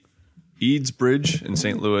the Eads Bridge in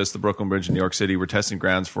St. Louis, the Brooklyn Bridge in New York City were testing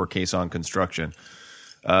grounds for caisson construction.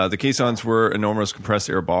 The caissons were enormous compressed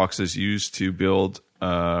air boxes used to build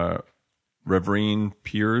riverine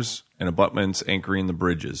piers and abutments anchoring the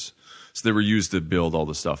bridges. So they were used to build all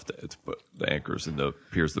the stuff, to put the anchors and the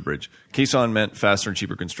piers of the bridge. Caisson meant faster and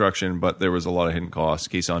cheaper construction, but there was a lot of hidden costs.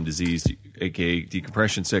 Caisson disease, aka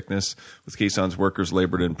decompression sickness. With caissons, workers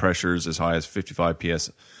labored in pressures as high as 55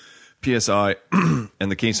 psi,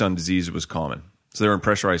 and the caisson disease was common. So they were in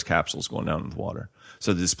pressurized capsules going down in the water.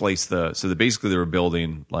 So to displace basically they were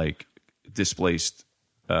building like displaced,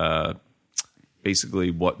 basically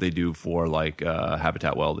what they do for like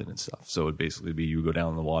habitat welding and stuff. So it'd basically be you go down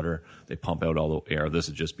in the water, they pump out all the air. This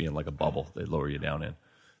would just be in like a bubble. They lower you down in.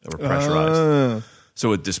 They were pressurized.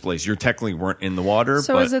 So it displaced. You technically weren't in the water.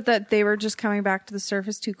 So but is it that they were just coming back to the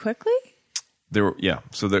surface too quickly? they were, yeah.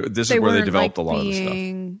 So this They is where they weren't, developed like, a lot of the stuff.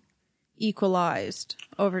 being equalized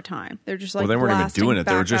over time. They're just like Well, they weren't even blasting doing it.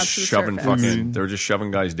 They were back just out to the shoving surface. fucking. They were just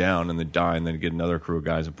shoving guys down, and they die, and then get another crew of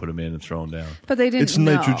guys and put them in and throw them down. But they didn't. It's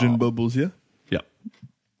nitrogen know. bubbles, yeah? Yeah.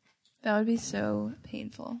 That would be so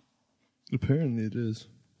painful. Apparently it is.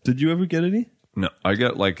 Did you ever get any? No, I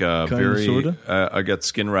get like a Kind of, very. sorta? I get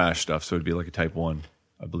skin rash stuff, so it'd be like a type 1.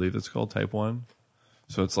 I believe it's called type 1.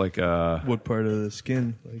 So it's like What part of the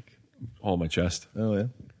skin? Like, all my chest. oh yeah.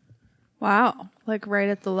 Wow, like right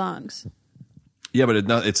at the lungs. Yeah, but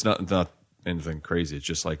it's not anything crazy. It's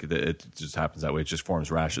just like it just happens that way. It just forms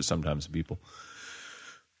rashes sometimes in people.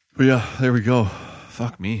 But yeah, there we go.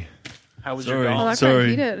 Fuck me. How was Sorry. your Well, golf? that got Sorry.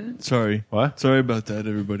 heated. Sorry. What? Sorry about that,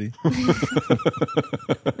 everybody.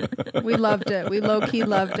 We loved it. We low key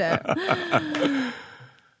loved it.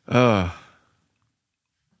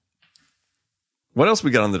 What else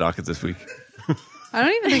we got on the docket this week? I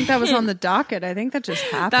don't even think that was on the docket. I think that just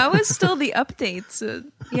happened. That was still the updates.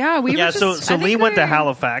 Yeah, we Yeah, were just, so I think Lee went to we-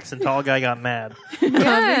 Halifax and tall guy got mad. Yeah,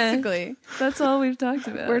 Yeah. basically. That's all we've talked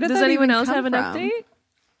about. Where did Does that anyone even else come have an from?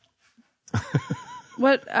 update?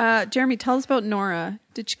 What, Jeremy, tell us about Nora.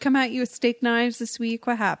 Did she come at you with steak knives this week?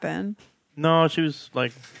 What happened? No, she was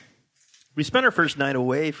like, we spent our first night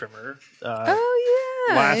away from her. Oh,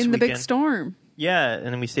 yeah. last In the big weekend. storm. Yeah, and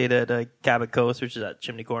then we stayed at Cabot Coast, which is at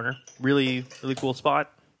Chimney Corner. Really, really cool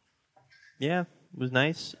spot. Yeah, it was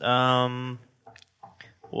nice.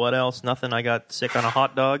 What else? Nothing. I got sick on a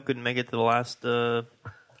hot dog. Couldn't make it to the last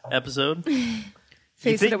episode.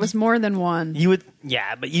 Face think- it was more than one. You would,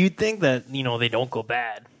 yeah, but you'd think that they don't go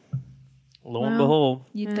bad. Lo and Well, behold,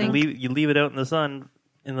 you'd think. you leave it out in the sun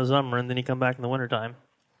in the summer, and then you come back in the wintertime.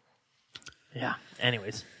 Yeah.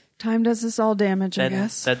 Anyways, Time does us all damage, I that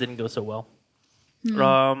guess. that didn't go so well.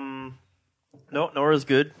 No, Nora's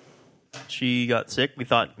good. She got sick. We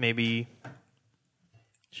thought maybe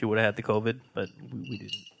she would have had the COVID, but we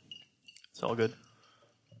didn't. It's all good.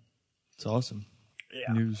 It's awesome.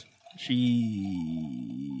 Yeah. News.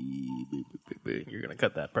 You're gonna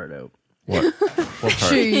cut that part out. What part?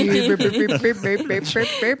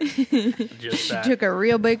 Just that. Took a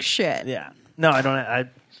real big shit. Yeah. No, I don't.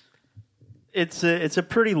 It's a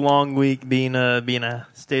pretty long week being a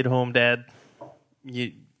stay-at-home dad. Yeah.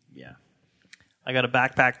 I got a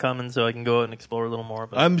backpack coming, so I can go out and explore a little more.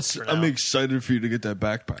 But I'm for now- excited for you to get that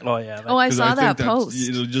backpack. Oh yeah. Oh, I 'Cause saw think that that's- post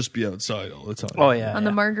It'll just be outside all the time. Oh yeah. on the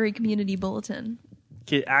yeah. Marguerite Community Bulletin.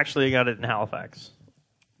 Actually, I got it in Halifax.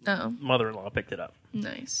 Oh, Mother-in-law picked it up.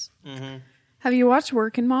 nice. Have you watched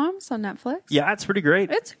Working Moms on Netflix? Yeah, it's pretty great.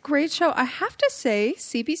 It's a great show. I have to say,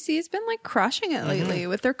 CBC has been like crushing it lately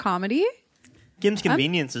with their comedy. Kim's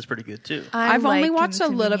Convenience is pretty good too. I've only like watched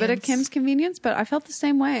Kim's a little bit of Convenience. Kim's Convenience, but I felt the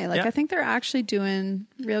same way. Like, Yeah. I think they're actually doing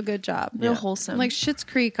a real good job. Real wholesome. Like, Schitt's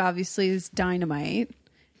Creek obviously is dynamite.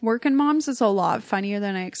 Working Moms is a lot funnier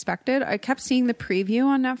than I expected. I kept seeing the preview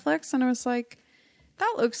on Netflix, and I was like,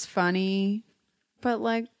 that looks funny, but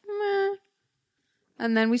like, meh.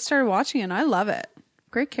 And then we started watching it, and I love it.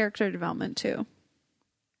 Great character development, too.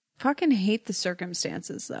 Fucking hate the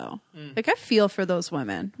circumstances, though. Like, I feel for those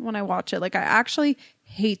women when I watch it. Like, I actually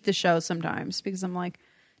hate the show sometimes because I'm like,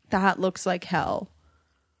 that looks like hell.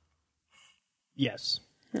 Yes.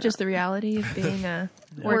 Just the reality of being a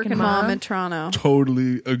Working mom in Toronto.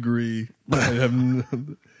 Totally agree.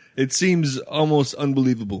 It seems almost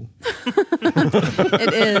unbelievable.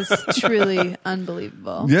 It is truly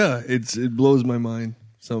unbelievable. Yeah, it blows my mind.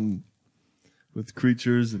 Some with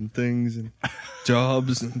creatures and things and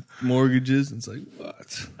jobs and mortgages. And it's like,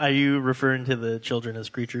 what? Are you referring to the children as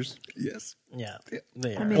creatures? Yes. Yeah.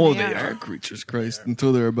 They are. I mean, Oh, they they are. are creatures, Christ.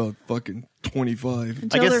 Until they're about fucking 25.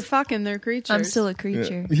 Until I guess- they're fucking their creatures. I'm still a Yeah,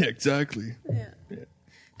 creature. yeah, exactly.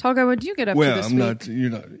 Tolga, what did you get up to Well, this I'm week? not. You're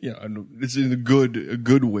not. Yeah, I know, it's in a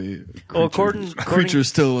good way. Well, according- creature's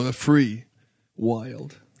still free,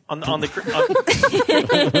 wild. on the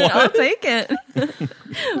I'll take it.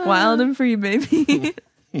 Wild and free, baby.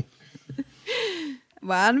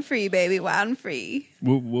 Wild and free, baby. Wild and free.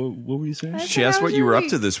 What were you saying? She asked what you were up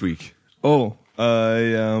to this week. Oh,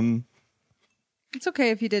 I It's okay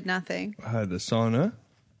if you did nothing. had a sauna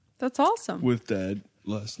That's awesome. with Dad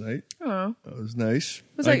last night. Oh. That was nice.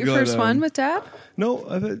 Was that I your got, first one with Dad? No,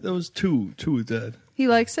 I thought that was two with Dad. He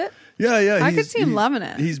likes it? Yeah. I could see him loving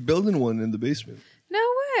it. He's building one in the basement. No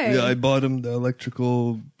way. Yeah, I bought him the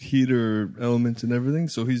electrical heater elements and everything,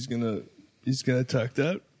 so he's gonna attack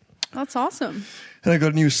that. That's awesome. And I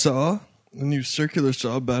got a new saw, a new circular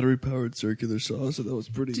saw, battery powered circular saw. So that was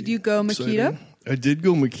pretty. Did you go exciting. Makita? I did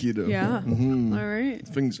go Makita. Yeah. Mhm. All right.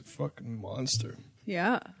 The thing's a fucking monster.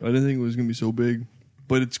 Yeah. I didn't think it was gonna be so big,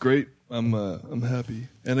 but it's great. I'm happy,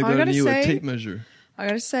 and I got a gotta new say- tape measure. I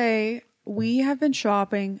gotta say, we have been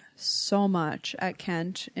shopping so much at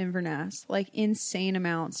Kent Inverness, like insane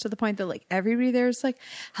amounts, to the point that like everybody there's like,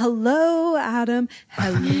 "Hello, Adam.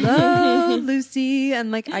 Hello, Lucy,"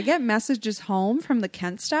 and like I get messages home from the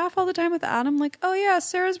Kent staff all the time with Adam, like, "Oh yeah,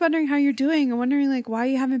 Sarah's wondering how you're doing and wondering like why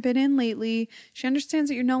you haven't been in lately. She understands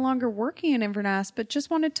that you're no longer working in Inverness, but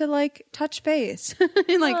just wanted to like touch base."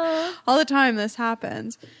 Like all the time this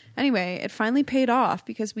happens. Anyway, it finally paid off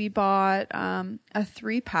because we bought a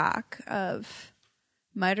 3-pack of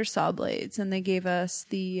miter saw blades, and they gave us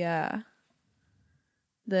the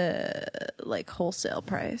like wholesale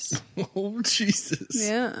price. Oh Jesus!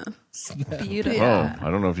 Yeah. Beautiful. Yeah. Oh,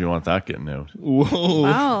 I don't know if you want that getting out. Whoa!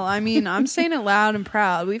 Well, I mean, I'm saying it loud and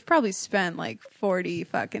proud. We've probably spent like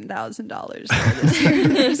 $40,000 this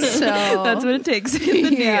year. So That's what it takes in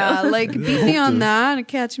the yeah, deal. like beat me on that and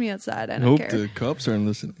catch me outside. I I don't hope care. the cops aren't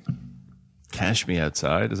listening. Cash me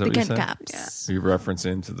outside. Is that The what you Kent said? Caps. Are you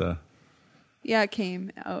referencing to the? Yeah, it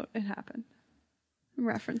came out. It happened.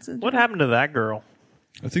 References. What happened to that girl?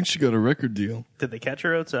 I think she got a record deal. Did they catch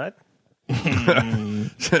her outside? I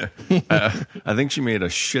think she made a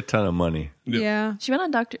shit ton of money. Yeah. She went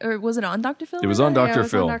on Dr. Or was it on Dr. Phil? It was on Dr. Yeah, it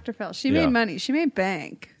was Phil. on Dr. Phil. She Yeah. made money. She made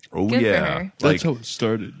bank. Oh Good for yeah, her. That's how it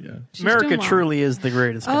started. Yeah. She's America doing well. truly is the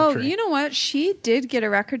greatest Oh, country. you know what? She did get a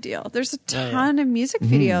record deal. There's a Yeah, yeah. ton of music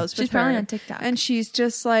videos. She's with probably her. on TikTok. And she's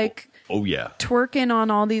just like oh yeah. twerking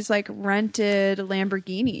on all these like rented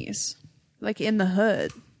Lamborghinis, like in the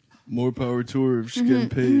hood. More power to her if she's getting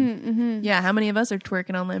paid. Yeah, how many of us are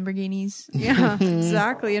twerking on Lamborghinis? Yeah,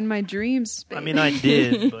 exactly. In my dreams. I mean, I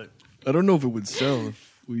did, but I don't know if it would sell if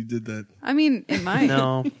we did that. I mean, it might.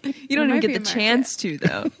 no. You don't It even might get be the a market. chance to,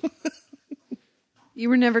 though. You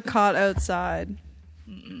were never caught outside.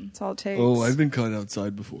 That's all it takes. Oh, I've been caught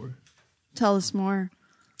outside before. Tell us more.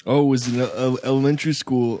 Oh, it was in elementary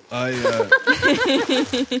school.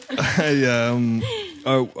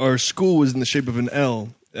 Our school was in the shape of an L,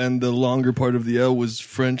 and the longer part of the L was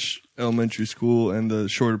French elementary school, and the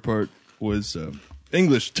shorter part was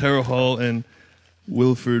English. Tara Hall and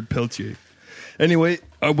Wilford Peltier. Anyway,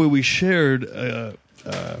 we shared a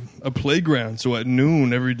playground, so at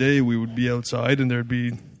noon every day we would be outside, and there'd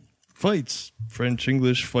be fights, French,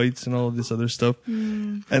 English fights, and all of this other stuff.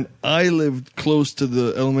 And I lived close to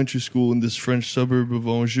the elementary school in this French suburb of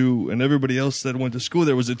Anjou, and everybody else that went to school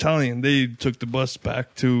there was Italian. They took the bus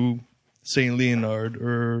back to Saint Leonard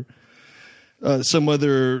or some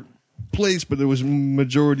other place, but there was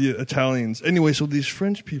majority Italians. Anyway, so these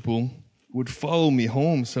French people would follow me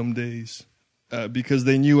home some days because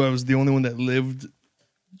they knew I was the only one that lived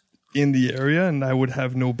in the area, and I would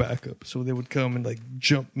have no backup. So they would come and like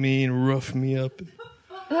jump me and rough me up.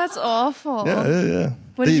 That's awful. Yeah.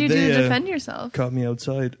 What did you do to defend yourself? Caught me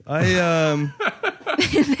outside. They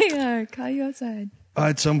caught you outside.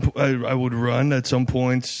 I would run at some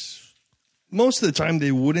points. Most of the time,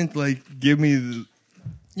 they wouldn't like give me the.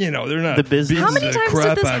 They're not The business. beating How many the times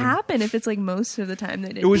crap did this out of me. happen if it's like most of the time they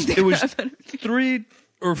didn't? It was beat the crap out of you? 3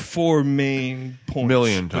 or 4 main points.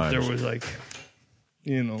 Million But there times. was like,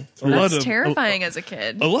 a That's lot of terrifying as a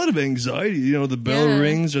kid. a lot of anxiety. The bell Yeah.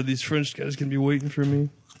 rings. Are these French guys gonna be waiting for me?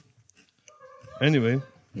 Anyway,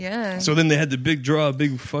 Yeah. so then they had to draw a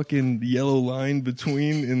big fucking yellow line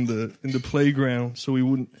between in the playground, so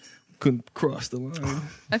we couldn't cross the line.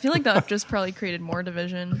 I feel like that just probably created more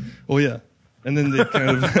division. Oh yeah, and then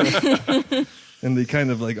they kind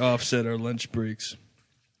of like offset our lunch breaks.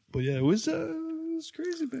 But yeah, it was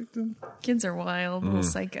crazy back then. Kids are wild, little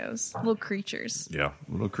psychos, little creatures. Yeah,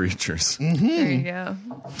 little creatures. There you go.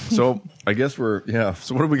 So I guess So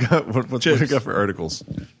what do we got? What do we got for articles?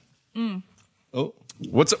 Oh,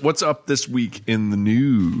 What's up this week in the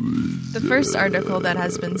news? The first article that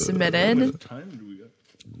has been submitted. time do we got?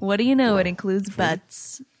 What do you know? It includes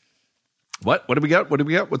butts. What do we got?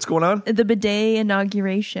 What's going on? The bidet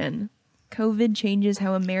inauguration. COVID changes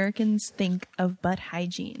how Americans think of butt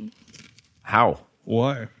hygiene. How?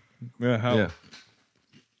 Why? Yeah, how? Yeah.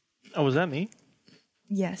 Oh, was that me?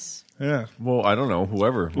 Yes. Yeah, Well, I don't know.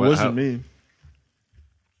 Whoever. it wasn't me.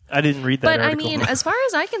 I didn't read that But I article. mean, as far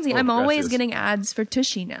as I can see, I'm gracias. always getting ads for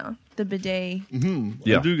Tushy now. The bidet.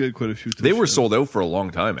 Yeah. I do get quite a few. They were t-shirts. sold out for a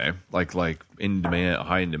long time, eh? Like in demand,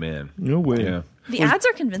 high in demand. No way. Yeah. The ads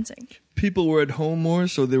are convincing. People were at home more,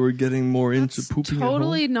 so they were getting more into pooping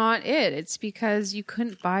Totally not it. It's because you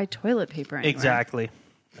couldn't buy toilet paper anymore. exactly.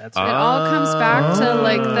 That's It all comes back to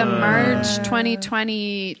like the March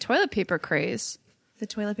 2020 toilet paper craze. The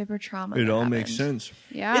toilet paper trauma. at home. It that all happened. makes sense.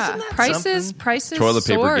 Yeah, Isn't that prices something? Toilet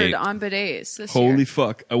paper soared gate. on bidets this Holy year.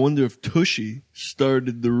 fuck! I wonder if Tushy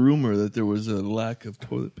started the rumor that there was a lack of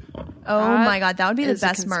toilet paper. Oh That my god, that would be the is a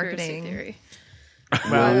best conspiracy marketing. theory.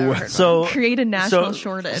 So Create a national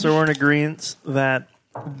shortage. So we're in agreement that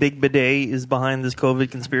Big Bidet is behind this COVID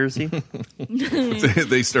conspiracy.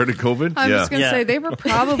 They started COVID. I'm just gonna Yeah. say they were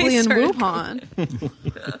probably in started Wuhan.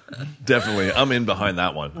 Definitely. I'm in behind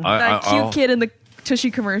that one. That cute kid in the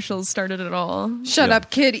Tushy commercials started it all. Shut Yeah.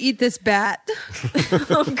 up, kid! Eat this bat.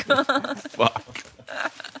 Fuck.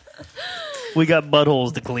 We got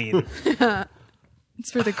buttholes to clean.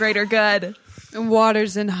 It's for the greater good.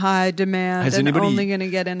 Water's in high demand. Has and anybody- only going to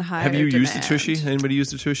get in higher Have you used a demand. Tushy? Anybody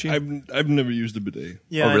used a Tushy? I've never used a bidet.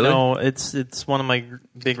 Yeah, Oh, really? I know. It's one of my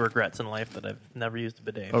big regrets in life that I've never used a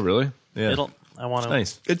bidet. Oh, really? Yeah. I want to.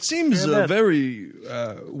 Nice. It seems Yeah, I bet. very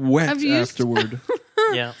wet Have you used- afterward.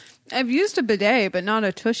 Yeah, I've used a bidet, but not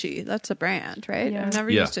a Tushy. That's a brand, right? Yeah. I've never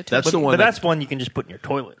Yeah, used a Tushy. that's the one but that- that's one you can just put in your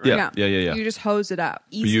toilet, right? Yeah. Yeah. You just hose it up.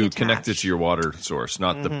 Easy You attached. connect it to your water source,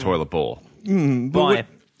 not the toilet bowl. Why?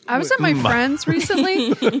 I was at my friend's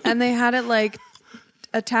recently, and they had it like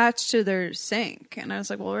attached to their sink. And I was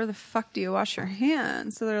like, well, where the fuck do you wash your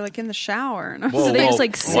hands? So they're like in the shower. And I was So like, they just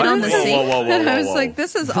like sit on the sink. and I was like,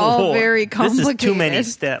 this is all very complicated. This is too many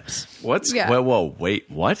steps. What's Yeah. whoa, wait,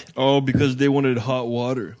 what? Oh, because they wanted hot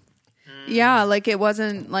water. Yeah, like it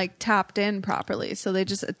wasn't like tapped in properly. So they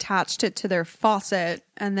just attached it to their faucet.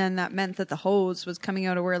 And then that meant that the hose was coming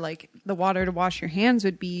out of where like the water to wash your hands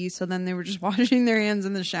would be. So then they were just washing their hands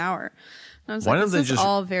in the shower. And I was Why like, don't this they is just-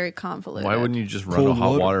 all very convoluted. Why wouldn't you just run Cold a hot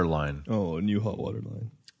water? water line? Oh, a new hot water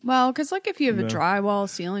line. Well, because like if you have a Yeah. drywall,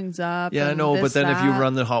 ceiling's up. Yeah, I and know, this, but then if you that.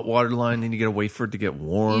 run the hot water line, then you gotta wait for it to get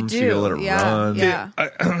warm, You so you gotta do, let it yeah, run. yeah.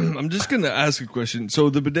 I'm just going to ask a question. So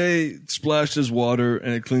the bidet splashes water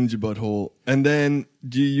and it cleans your butthole. And then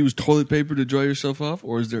do you use toilet paper to dry yourself off?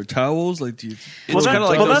 Or is there towels? Like, do you... It's kinda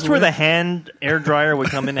like that's those where the hand air dryer would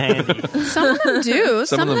come in handy. Some of them do.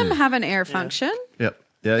 Some Some of of them- them have an air function. Yep.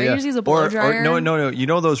 Yeah, They yeah. usually use a blow or dryer. no. You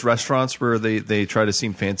know those restaurants where they try to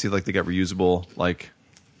seem fancy, like they got reusable, like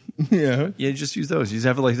Yeah. yeah, just use those. You just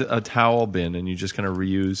have like a towel bin, and you just kind of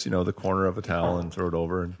reuse, the corner of a towel and throw it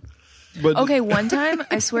over. And But Okay, one time,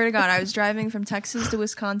 I swear to God, I was driving from Texas to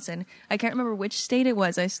Wisconsin. I can't remember which state it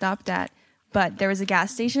was I stopped at, but there was a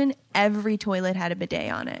gas station. Every toilet had a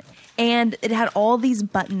bidet on it. And it had all these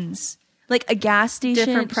buttons. Like a gas station,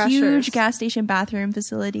 Different pressures. huge gas station bathroom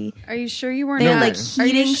facility. Are you sure you weren't? They had, at, like, are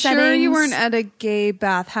you heating sure settings. you weren't at a gay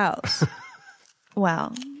bathhouse?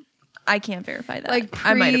 Wow. I can't verify that. Like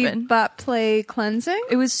I might have been. pre-butt play cleansing?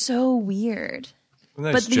 It was so weird.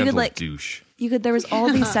 nice, But you gentle could, like- douche. There was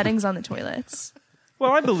all these settings on the toilets.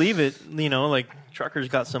 Well, I believe it. Like truckers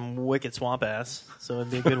got some wicked swamp ass, so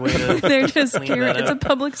it'd be a good way to. They're just Clean that it's a up.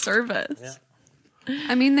 public service. Yeah.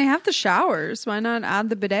 I mean, they have the showers. Why not add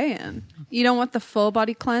the bidet in? You don't want the full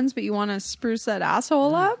body cleanse, but you want to spruce that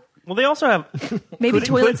asshole up? Well, they also have Maybe could,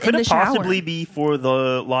 toilets could in the it shower. possibly be for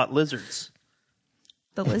the lot lizards?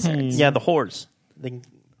 The lizards. Yeah, the whores.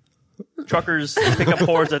 Truckers pick up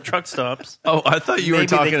whores at truck stops. Oh, I thought you were Maybe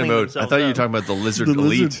they talking clean about. I themselves thought you were up. talking about the lizard the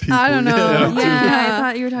elite. lizard people. I don't know. Yeah, I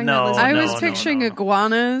thought you were talking No, about lizards. I no, was no, picturing no.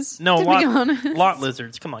 iguanas. No, to be honest. lot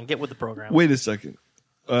lizards. Come on, get with the program. Wait a second.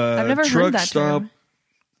 I've never truck heard that stop term.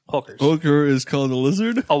 Hookers. hooker is called a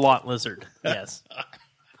lizard? A lot lizard. Yes.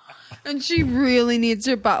 And she really needs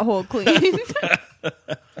her butthole cleaned.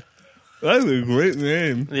 That's a great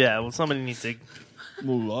name. Yeah. Well, somebody needs to. A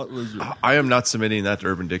lot lizard. I am not submitting that to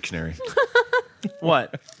Urban Dictionary.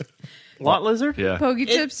 What? Lot lizard? Yeah. Pokey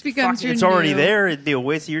Chips becomes Fuck, your it's already new- there. It'd be a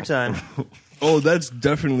waste of your time. Oh, that's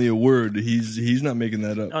definitely a word. He's not making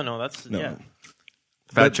that up. Oh no, that's No. yeah.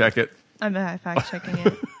 Fact check it. I'm fact checking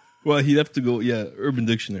it. Well, he'd have to go, Urban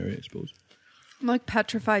Dictionary, I suppose. I'm like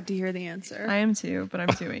petrified to hear the answer. I am too, but I'm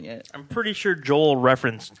doing it. I'm pretty sure Joel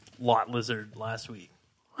referenced lot lizard last week.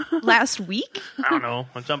 Last week? I don't know.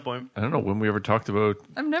 At some point. I don't know when we ever talked about.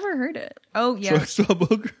 I've never heard it. Oh yeah, Truck stop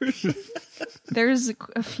hookers. there's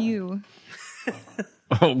a few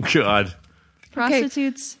Oh God.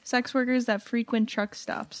 prostitutes, sex workers that frequent truck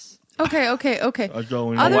stops. Okay. I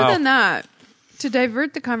don't know. Other wow. than that, to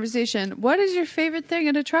divert the conversation, what is your favorite thing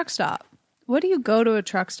at a truck stop? What do you go to a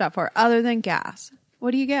truck stop for other than gas? What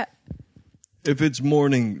do you get? If it's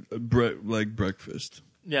morning, like breakfast.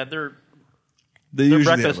 Yeah, their They usually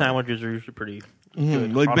breakfast have, sandwiches are usually pretty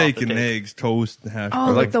good. like hot off the bacon, take. eggs, toast, and hash Oh,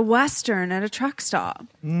 browns. like the Western at a truck stop.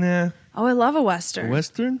 Nah. Oh, I love a Western.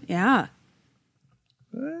 Western? Yeah.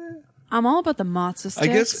 I'm all about the matzo sticks. I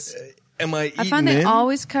guess, am I eating I find they in?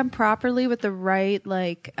 always come properly with the right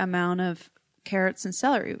amount of carrots and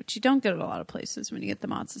celery, which you don't get at a lot of places when you get the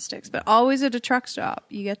matzo sticks. But always at a truck stop,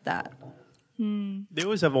 you get that. They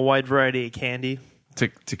always have a wide variety of candy.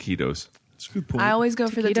 Taquitos. That's a good point. I always go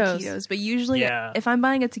for the Taquitos. taquitos, but usually Yeah. if I'm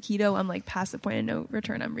buying a taquito, I'm like past the point of no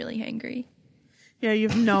return. I'm really hangry. Yeah, you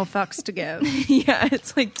have no fucks to give. Yeah,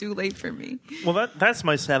 it's like too late for me. Well, that's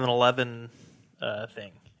my 7-Eleven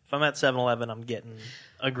thing. If I'm at 7-Eleven, I'm getting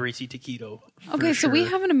a greasy taquito. for Okay, so we sure.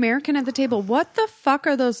 have an American at the table. What the fuck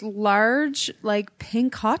are those large,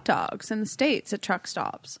 pink hot dogs in the States at truck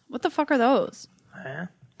stops? What the fuck are those? Huh?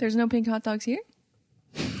 There's no pink hot dogs here?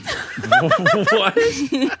 What?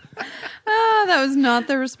 Ah, that was not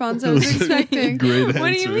the response I was expecting. Great answer.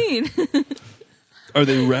 What do you mean? Are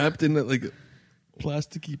they wrapped in like a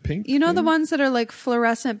plasticky pink? You know the thing? ones that are like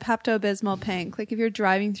fluorescent Pepto-Bismol pink? Like if you're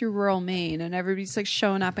driving through rural Maine and everybody's like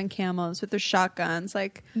showing up in camos with their shotguns,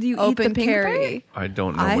 like Do you eat open the pink carry. I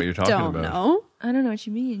don't know what you're talking I don't about. know. I don't know what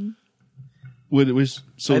you mean. What it was,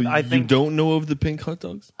 so I you think- don't know of the pink hot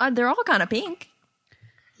dogs? They're all kind of pink.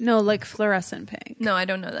 No, like fluorescent pink. No, I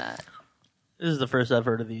don't know that. This is the first I've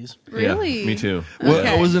heard of these. Really? Yeah, me too. Well,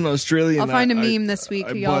 Okay. I was in Australia. I'll and find a I- meme this week.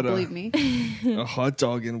 I Y'all bought believe me. a hot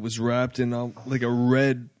dog and it was wrapped in like a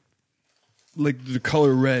red, like the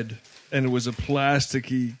color red, and it was a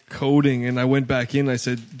plasticky coating. And I went back in. I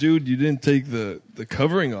said, "Dude, you didn't take the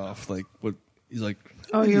covering off." Like what? He's like,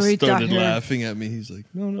 Oh, he you already started got here. laughing at me. He's like,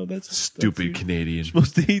 "No, that's Stupid you're Canadian.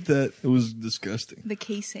 supposed to eat that." It was disgusting. The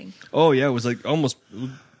casing. Oh yeah, it was like almost.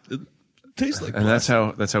 It tastes like. And that's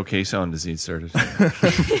how Caisson disease started.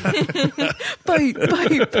 Bite.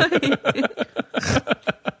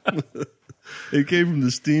 It came from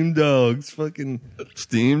the steamed dogs. Fucking.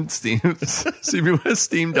 Steamed. CB West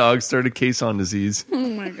steamed dogs started Caisson disease. Oh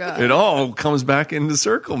my god. It all comes back into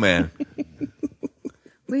circle, man.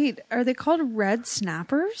 Wait, are they called red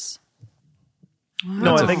snappers?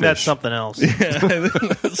 No, That's I a think that's fish. something else. I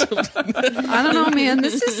don't know, man.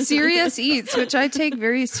 This is serious eats, which I take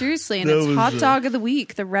very seriously, and That it's was, hot dog of the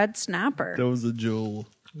week, the red snapper. That was a Joel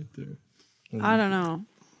right there. I don't know.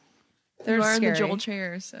 They're You are in scary. the Joel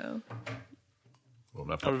chair, so.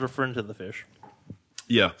 I was referring to the fish.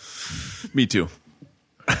 Yeah, me too.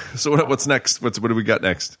 So what's next? What do we got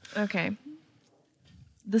next? Okay.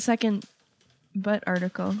 The second butt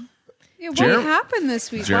article. Yeah, what Jeremy- happened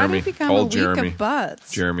this week? Why Jeremy. did it become All a week Jeremy. of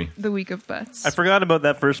butts? Jeremy. The week of butts. I forgot about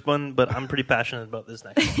that first one, but I'm pretty passionate about this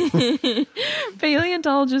next one.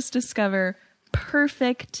 Paleontologists discover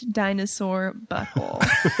perfect dinosaur butthole.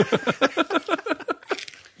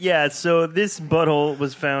 Yeah, so this butthole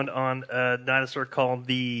was found on a dinosaur called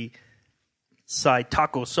the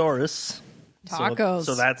Psittacosaurus. Tacos.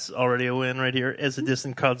 So that's already a win right here. As a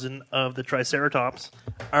distant cousin of the Triceratops,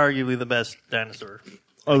 arguably the best dinosaur.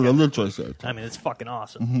 I love the Triceratops. I mean, it's fucking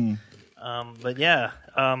awesome. But yeah,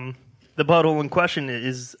 the butthole in question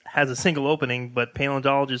has a single opening, but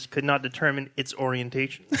paleontologists could not determine its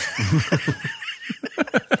orientation.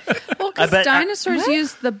 Well, I because bet- dinosaurs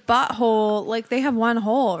use the butthole, like they have one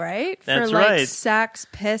hole, right? That's For like right. sex,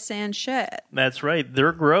 piss, and shit. That's right.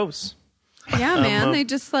 They're gross. Yeah, man. They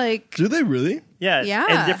just like. Do they really? Yeah. Yeah.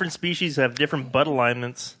 And different species have different butt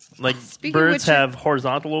alignments. Like Speaking of birds which- have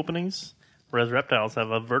horizontal openings, whereas reptiles have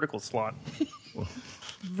a vertical slot.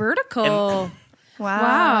 Vertical. Wow.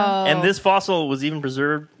 Wow. And this fossil was even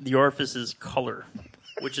preserved the orifice's color,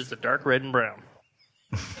 which is the dark red and brown.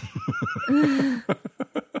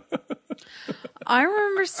 I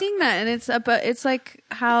remember seeing that, and it's like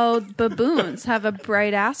how baboons have a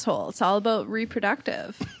bright asshole. It's all about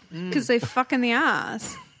reproductive because they fuck in the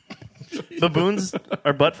ass. Baboons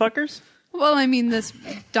are butt fuckers? Well, I mean, this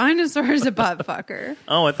dinosaur is a butt fucker.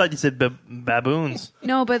 Oh, I thought you said baboons.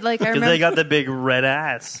 No, but like I Because remember, they got the big red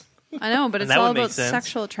ass. I know, but and it's that all would make about sense.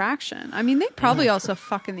 sexual attraction. I mean, they probably also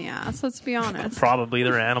fuck in the ass. Let's be honest. Probably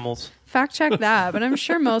they're animals. Fact check that, but I'm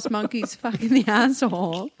sure most monkeys fuck in the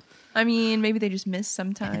asshole. I mean, maybe they just miss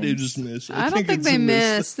sometimes. They just miss. I don't think it's they a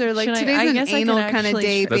miss. They're like, Should I- today's I an guess I anal can kind of actually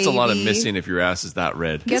day, try- That's a lot of baby. missing if your ass is that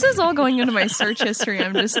red. This is all going into my search history.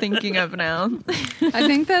 I'm just thinking of now. I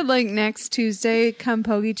think that like next Tuesday, come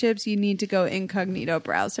Pogi Chips, you need to go incognito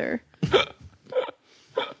browser.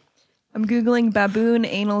 I'm Googling baboon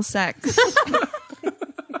anal sex.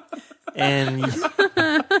 And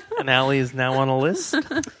Allie is now on a list.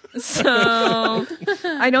 So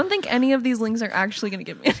I don't think any of these links are actually going to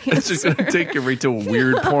give me an It's just answer. going to take you right to a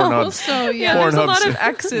weird Pornhub. So Yeah, yeah, there's a Pornhub lot of site.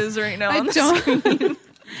 X's right now. I on the don't.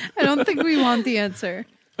 I don't think we want the answer.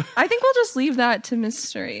 I think we'll just leave that to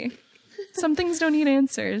mystery. Some things don't need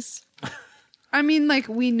answers. I mean, like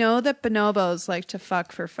we know that bonobos like to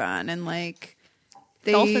fuck for fun, and like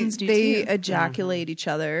Dolphins do they too. ejaculate each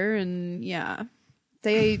other, and yeah,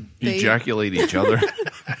 they Ejaculate each other.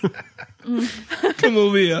 Come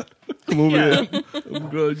over here. Come over here. I'm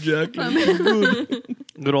good, Jack.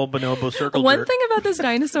 Good old bonobo circle One jerk. thing about this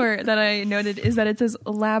dinosaur that I noted is that it says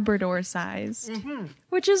Labrador sized,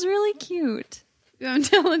 which is really cute.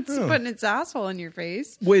 until it's putting its asshole in your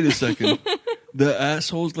face. Wait a second. The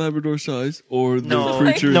asshole's Labrador size or the No,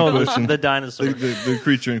 creature in no, question? the dinosaur. The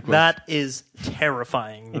creature in question. That is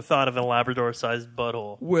terrifying. The thought of a Labrador-sized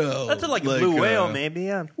butthole. well, That's like a blue whale, maybe.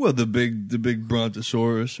 Yeah, Well, the big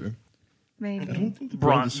Brontosaurus or Maybe.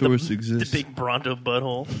 Brontosaurus the exists. big Bronto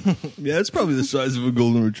butthole. Yeah, it's probably the size of a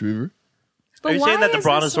golden retriever. But Are you why saying that the is this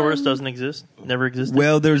Brontosaurus one- doesn't exist? Never existed?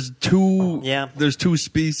 Well, there's two. Yeah. There's two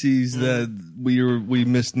species that we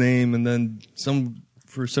misname, and then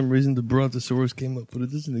for some reason the Brontosaurus came up, but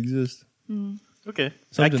it doesn't exist. Okay.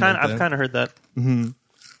 Something like I've that. kind of heard that.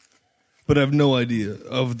 But I have no idea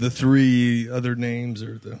of the three other names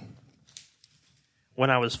or the. When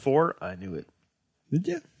I was 4, I knew it. Did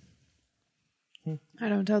you? I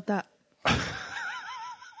don't doubt that.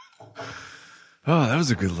 Oh, that was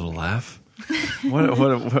a good little laugh.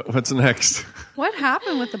 What's next? What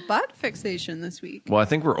happened with the butt fixation this week? Well, I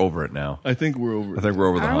think we're over it now. I think we're over. I think we're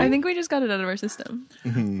over the I hump. think we just got it out of our system.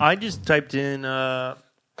 I just typed in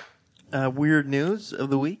weird news of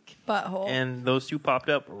the week, Butthole. and those two popped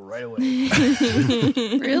up right away.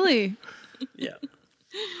 Really? Yeah.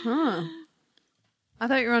 I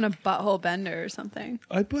thought you were on a butthole bender or something.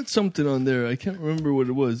 I put something on there. I can't remember what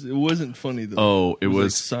it was. It wasn't funny though. Oh, it was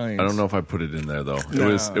was like science. I don't know if I put it in there though. It Nah.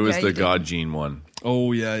 was Yeah, the you God gene one.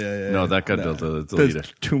 Oh yeah. No, that got deleted.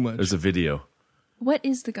 That's too much. There's a video. What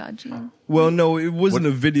is the God gene? Well, no, it wasn't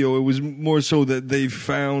a video. It was more so that they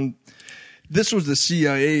found. This was the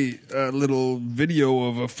CIA little video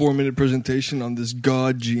of a 4-minute presentation on this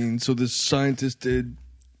God gene. So this scientist did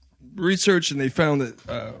research, and they found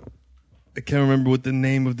that I can't remember what the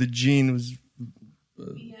name of the gene was.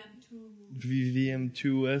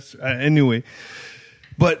 VM2S. Anyway,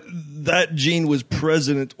 but that gene was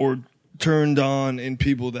present or turned on in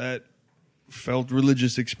people that felt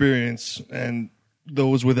religious experience, and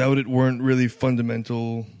those without it weren't really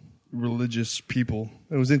fundamental religious people.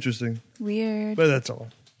 It was interesting, Weird. but that's all.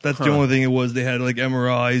 That's the only thing it was. They had like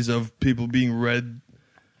MRIs of people being read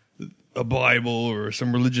a Bible or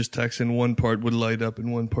some religious text, and one part would light up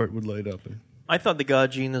and one part would light up. I thought the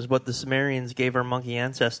God gene is what the Sumerians gave our monkey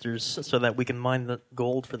ancestors so that we can mine the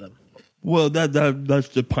gold for them. Well, that's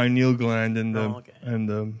the pineal gland and the Oh,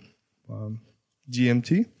 okay.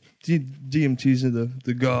 DMT. DMT's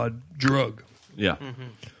the God drug, Yeah.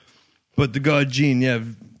 but the God gene, yeah,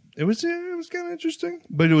 it was kind of interesting.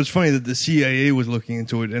 But it was funny that the CIA was looking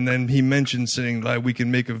into it, and then he mentioned saying like we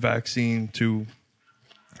can make a vaccine to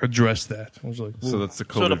address that. I was like, So that's the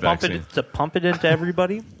So to COVID pump vaccine. it to pump it into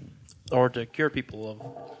everybody, or to cure people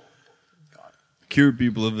of. cure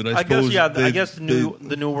people of it. I I guess suppose. yeah. they- I guess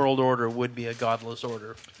the new world order would be a godless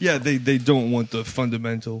order. Yeah, they don't want the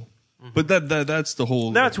fundamental. But that's the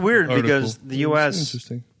whole. That's weird article. because the U.S.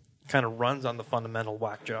 Interesting. kind of runs on the fundamental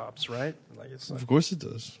whack jobs, right? Like it's Of course it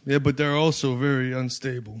does. Yeah, but they're also very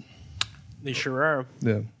unstable. they sure are.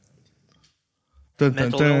 Yeah. Dun, dun,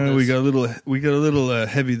 Mental dun. illness. We got a little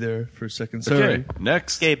heavy there for a second. Sorry. Okay,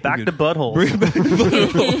 next. Okay, back good. to buttholes. Bring it back to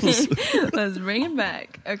buttholes. Let's bring it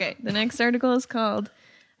back. Okay, the next article is called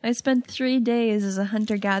I spent 3 days as a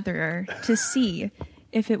hunter-gatherer to see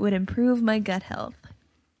if it would improve my gut health.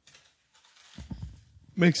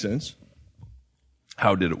 Makes sense.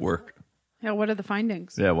 How did it work? Yeah, what are the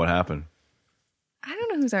findings? Yeah, what happened? I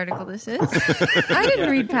don't know whose article this is. I didn't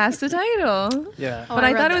read past the title. Yeah. But I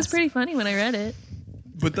I read thought it was this. pretty funny when I read it.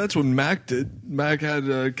 But that's what Mac did. Mac had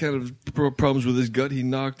kind of problems with his gut. He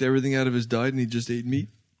knocked everything out of his diet, and he just ate meat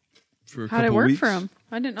for a How'd couple it work weeks. for him?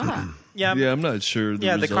 I didn't know that. Yeah. Yeah, I'm not sure. The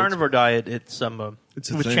results. carnivore diet. It's It's a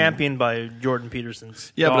it was thing. championed by Jordan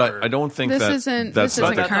Peterson's Yeah, daughter. but I don't think This that isn't- that's this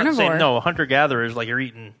not isn't the- carnivore. No, hunter gatherers like you're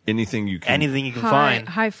eating anything you can. anything you can high, find.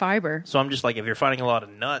 high fiber. So I'm just like, if you're finding a lot of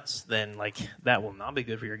nuts, then like that will not be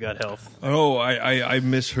good for your gut health. Oh, I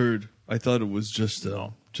misheard. I thought it was just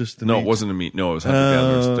the No, meat. it wasn't a meat. No, it was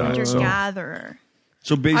hunter-gatherer's diet. So, Hunter-gatherer.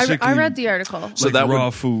 So basically, I read the article. so like that raw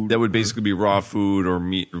would, food. That would basically be raw food or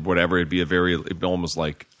meat or whatever. It'd be it'd be almost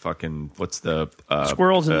like fucking what's the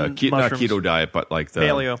Squirrels and not mushrooms. keto diet, but like the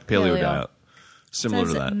Paleo. paleo Paleo. diet, similar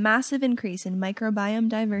Says to that. massive increase in microbiome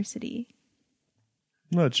diversity.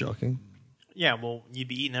 Not shocking. Yeah, well, you'd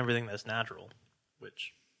be eating everything that's natural,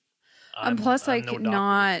 which. And plus, I'm like, no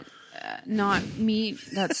doctor. not meat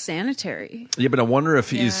that's sanitary. Yeah, but I wonder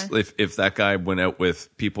if Yeah. if that guy went out with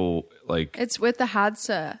people like It's with the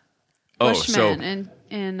Hadza oh so Bushmen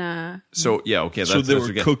and so yeah okay So that's they that's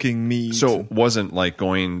were again- cooking meat. So it wasn't like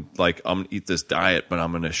going like I'm gonna eat this diet, but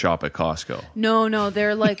I'm gonna shop at Costco. no,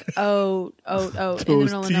 they're like oat in the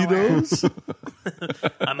middle of nowhere.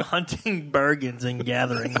 Tostitos. I'm hunting bargains and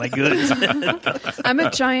gathering my goods. I'm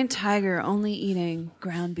a giant tiger, only eating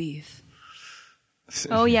ground beef.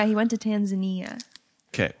 Oh yeah, he went to Tanzania.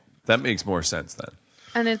 Okay, that makes more sense then.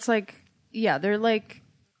 And it's like, yeah, they're like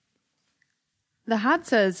the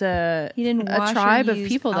Hadza is He didn't a wash tribe or of use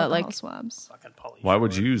people that alcohol like swabs. Fucking poly- Why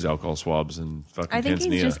would you use alcohol swabs in fucking I think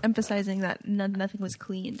Tanzania? he's just emphasizing that nothing was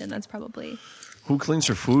cleaned, and that's probably Who cleans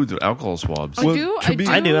their food with alcohol swabs? I do.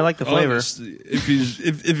 I do. I like the flavor. Honestly, if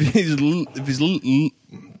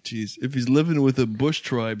he's living with a bush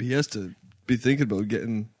tribe, he has to be thinking about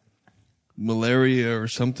getting malaria or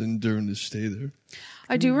something during his stay there.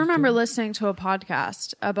 I do remember listening to a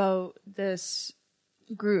podcast about this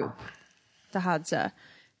group, the Hadza,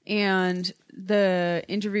 And the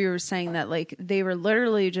interviewer was saying that like they were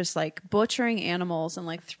literally just like butchering animals and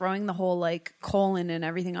like throwing the whole like colon and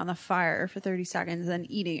everything on the fire for 30 seconds, then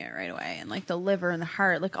eating it right away. And like the liver and the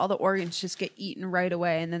heart, like all the organs just get eaten right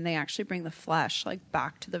away, and then they actually bring the flesh like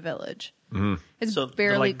back to the village. It's So they're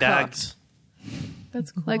barely like cooked. dags.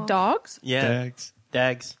 That's cool. Like dogs? Yeah, Dags.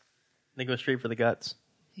 dags. They go straight for the guts.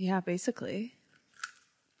 Yeah, basically.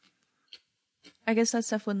 I guess that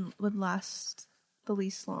stuff would last the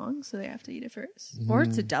least long, so they have to eat it first. Or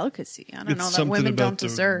it's a delicacy. I don't know, that something women about don't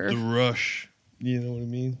deserve. the rush. You know what I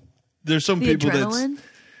mean? There's some The people adrenaline. that's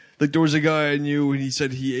like, there was a guy I knew, and he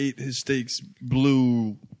said he ate his steaks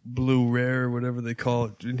blue rare, whatever they call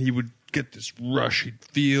it, and he would get this rush. He'd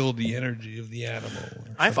feel the energy of the animal.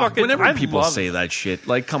 Whenever I people love say it. that shit,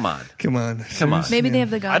 like, come on. Come on. Come on. Maybe they have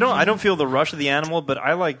the guts. I don't feel the rush of the animal, but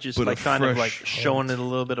I like just But like a kind of like fresh showing it a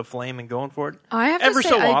little bit of flame and going for it. I have Ever to say,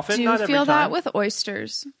 so often, I do not every feel that time. with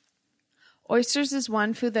oysters. Oysters is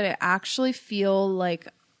one food that I actually feel like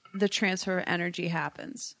the transfer of energy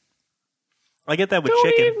happens. I get that with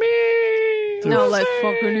chicken. No, like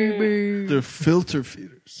fucking eat me. They're filter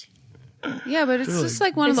feeders. Yeah, but it's just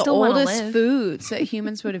like one They of the still wanna oldest live. foods that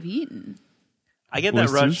humans would have eaten. I get that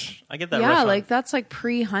Oysters? rush. I get that rush. Yeah, on- like that's like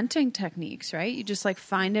pre-hunting techniques, right? You just like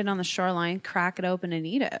find it on the shoreline, crack it open, and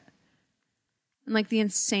eat it. And like the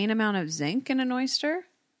insane amount of zinc in an oyster.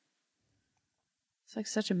 It's like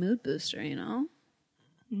such a mood booster, you know?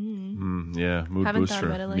 Yeah, mood Haven't booster. thought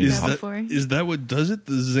about it like Is that that, before. is that what does it?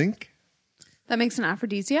 The zinc? That makes an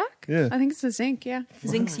aphrodisiac? Yeah. I think it's the zinc, yeah.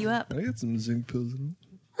 Zincs you up. I got some zinc pills in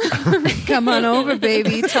Come on over,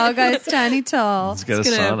 baby. Tall guys, tiny tall. It's got a It's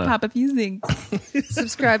gonna sauna. pop a few zincs.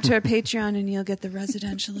 Subscribe to our Patreon and you'll get the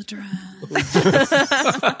residential address.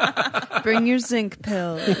 Bring your zinc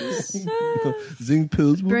pills. them. Zinc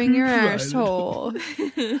pills. will Bring be your provided. asshole.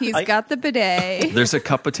 He's got the bidet. There's a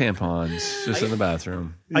cup of tampons just in the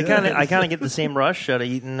bathroom. I kind of get the same rush out of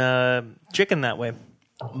eating chicken that way.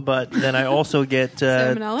 But then I also get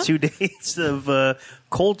Salmonella? 2 days of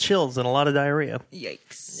cold chills and a lot of diarrhea.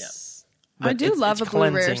 Yikes. Yeah. I But do it's- love it's a blue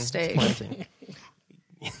rare cleansing. It's steak. cleansing.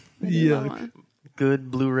 Yeah.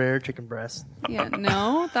 Good blue rare chicken breast. Yeah,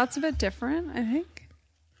 no, that's a bit different, I think.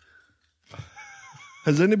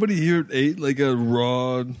 Has anybody here ate like a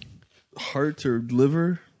raw heart or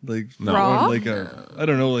liver? Like No. Raw? on, like I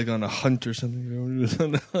don't know, like on a hunt or something. You know, just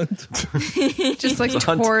on a hunt. Just like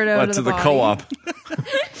Hunt- tore it out what, of to the the body. co-op.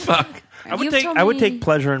 Fuck. I would take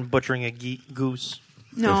pleasure in butchering a goose.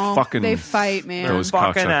 No, They're fucking- they fight, man. Those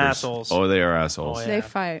Fucking cocksuckers. assholes. Oh, they are assholes. Oh, yeah. They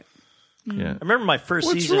fight. Yeah. I remember my first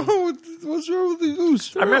What's season. wrong with the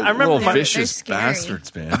goose? I remember Little my, vicious scary.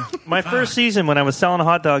 bastards, man. my first season when I was selling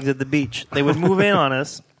hot dogs at the beach. They would move in on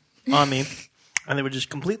me, and they would just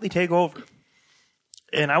completely take over.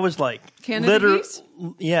 And I was like, Canada geese?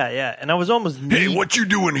 yeah, and I was almost knee, you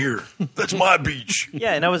doing here? That's my beach.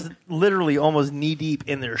 yeah, and I was literally almost knee deep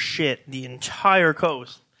in their shit the entire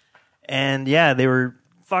coast. And yeah, they were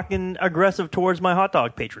fucking aggressive towards my hot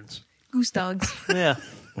dog patrons. Goose dogs. Yeah,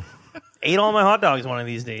 ate all my hot dogs one of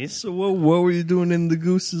these days. So what were you doing in the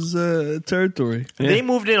goose's territory? They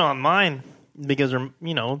moved in on mine because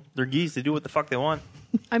they're geese. They do what the fuck they want.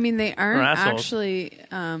 I mean, they aren't assholes. actually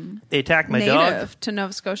They attacked my dog. native to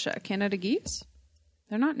Nova Scotia. Canada geese,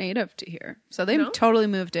 they're not native to here. So they No? totally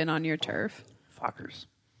moved in on your turf. Fuckers.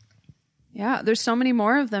 Yeah, there's so many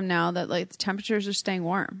more of them now that like the temperatures are staying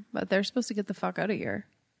warm, but they're supposed to get the fuck out of here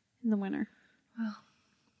in the winter.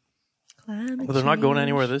 Well, they're not going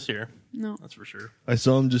anywhere this year. No. That's for sure. I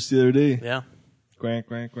saw him just the other day. Yeah. Quack,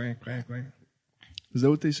 quack, quack, quack, quack. Is that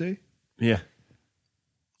what they say? Yeah.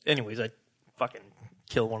 Anyways, I fucking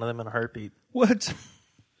kill one of them in a heartbeat. What?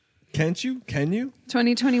 Can't you? Can you?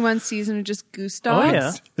 2021 season of just goose dogs. Oh,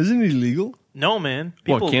 yeah. Isn't it illegal? No, man.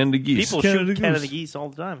 What, Canada geese? People Canada shoot Canada goose. geese all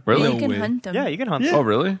the time. Really? You can way. hunt them. Yeah, you can hunt Yeah. them. Oh,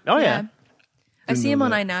 really? Oh, yeah. I see them know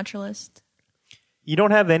on that. iNaturalist. You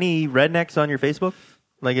don't have any rednecks on your Facebook?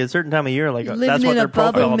 Like at a certain time of year, like Living that's what in their a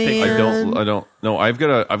bubble, profile picture. man. I don't. No, I've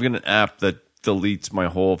got an app that deletes my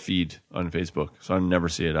whole feed on Facebook, so I never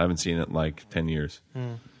see it. I haven't seen it in like 10 years.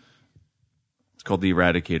 It's called the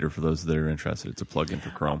Eradicator for those that are interested. It's a plugin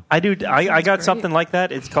for Chrome. I do. I got great. something like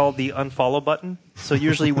that. It's called the unfollow button. So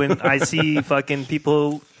usually when I see fucking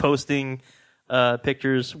people posting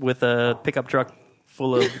pictures with a pickup truck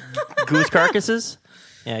full of goose carcasses,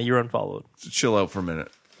 yeah, you're unfollowed. So chill out for a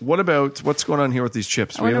minute. What's going on here with these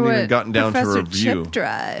chips? I We wonder haven't even what gotten down to a Professor review Chip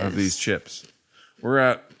drives. of these chips.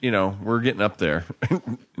 We're getting up there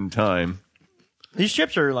in time. These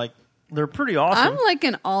chips are they're pretty awesome. I'm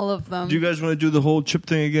liking all of them. Do you guys want to do the whole chip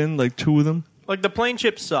thing again? Like two of them? Like the plain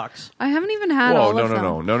chip sucks. I haven't even had Whoa, all no, of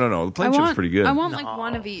them. no. The plain chip's pretty good. I want like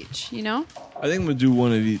one of each, you know? I think I'm gonna do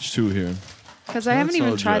one of each too here. Because I haven't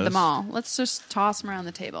even all tried dressed. them all. Let's just toss them around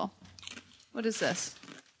the table. What is this?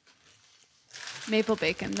 Maple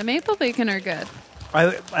bacon. The maple bacon are good.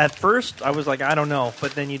 At first, I was like, I don't know.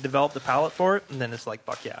 But then you develop the palate for it, and then it's like,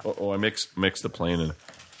 fuck yeah. Oh, I mixed the plain in.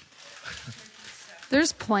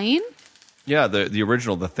 There's plain? Yeah, the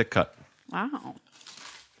original, the thick cut. Wow.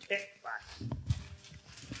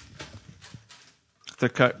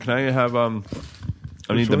 Thick cut. Can I have I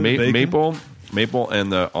need the one? Bacon? maple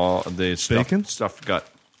and the Bacon? stuffed gut.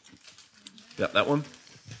 Yeah, that one.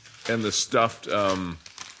 And the stuffed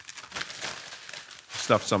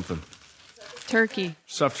something. Turkey.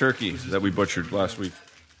 Stuffed turkey that we butchered last week.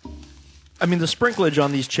 I mean, the sprinklage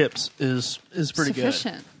on these chips is pretty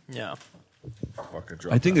Sufficient. good. Yeah. Fucking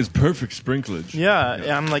drop I think that. it's perfect sprinklage.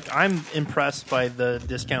 Yeah, I'm impressed by the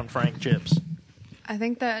Discount Frank chips. I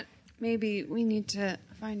think that maybe we need to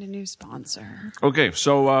find a new sponsor. Okay,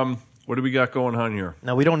 so what do we got going on here?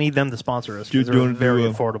 Now, we don't need them to sponsor us Do you because they're wanna do very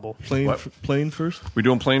a- affordable. Plain first. We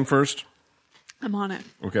doing plain first? I'm on it.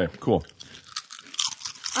 Okay, cool.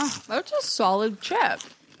 Oh, that's a solid chip.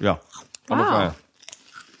 Yeah. I'm a Wow. fan.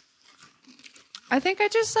 I think I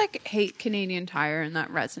just like hate Canadian Tire, and that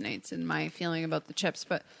resonates in my feeling about the chips.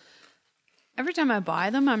 But every time I buy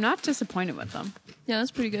them, I'm not disappointed with them. Yeah,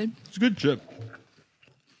 that's pretty good. It's a good chip.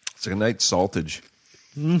 It's like a nice saltage.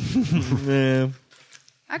 Yeah.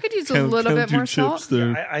 I could use a little bit more salt.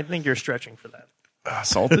 there. I think you're stretching for that.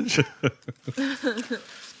 Saltage?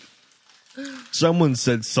 Someone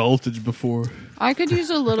said saltage before. I could use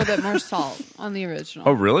a little bit more salt on the original.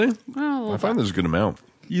 Oh, really? Oh, I find there's a good amount.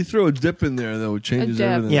 You throw a dip in there though, it changes dip.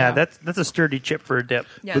 everything. Yeah, Yeah. that's a sturdy chip for a dip.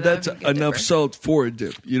 Yeah, But that that's would be a good enough dipper. salt for a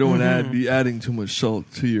dip. You don't want to be adding too much salt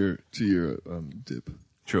to your dip.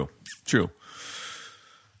 True.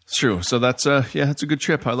 It's true. So that's it's a good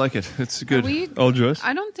chip. I like it. It's good. All dressed.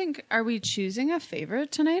 I don't think, are we choosing a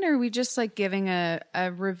favorite tonight, or are we just like giving a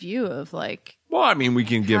review of like Well, I mean, we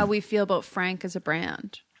can give how we feel about Frank as a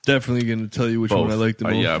brand? Definitely going to tell you which both. one I like the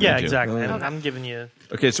most. Yeah, me Yeah, too. exactly. I'm giving you.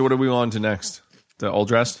 Okay, so what are we on to next? The all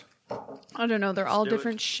dressed? I don't know. They're all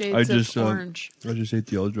different shades I just of orange. I just ate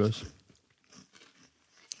the all dress.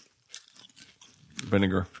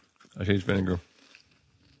 Vinegar. I taste vinegar.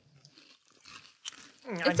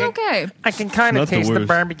 It's okay. I can kind Not of the taste the worst.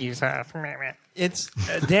 barbecue sauce. It's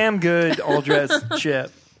a damn good all dressed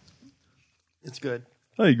chip. It's good.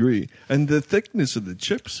 I agree. And the thickness of the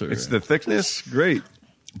chips are It's the thickness, great.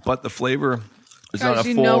 but the flavor is Guys, not a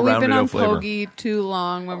you full know we've rounded been on out flavor. Pogie too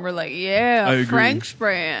long when we're like, yeah, I agree. Frank's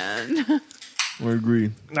brand. I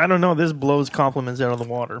agree. I don't know. This blows compliments out of the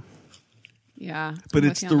water. Yeah. But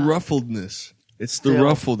I'm it's with the you on that. ruffledness. It's the Still,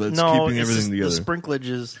 ruffle that's no, keeping it's everything just together. The sprinklage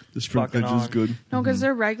is The fucking sprinklage is on. good. No, because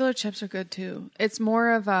their regular chips are good too. It's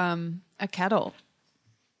more of a kettle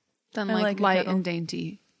than I like like a light kettle. and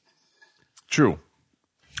dainty. True.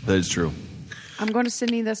 That is true. I'm going to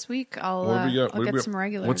Sydney this week. I'll What do we got? I'll What do get we- some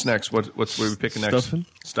regulars. What's next? What are we picking next? Stuffing?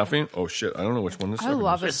 Stuffing? Oh shit! I don't know which one this. I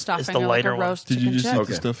love a It's stuffing. the I like lighter a one. roast Did you chicken just chip. eat Okay,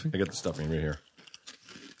 the stuffing? I got the stuffing right here.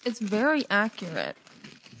 It's very accurate.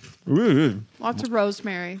 Really good. Lots of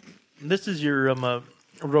rosemary. This is your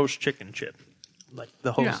roast chicken chip, like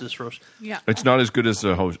the Hostess roast. Yeah. It's not as good as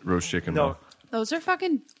the roast chicken. No, Those are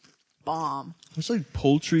fucking bomb. It's like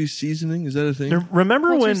poultry seasoning. Is that a thing? remember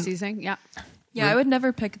Poultry when seasoning. Yeah. Yeah, I would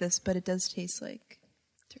never pick this, but it does taste like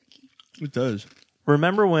turkey. It does.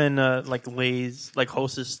 Remember when like Lay's, like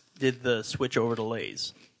Hostess did the switch over to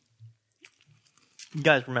Lay's? You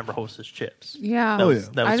guys remember Hostess chips? Yeah. Oh, yeah.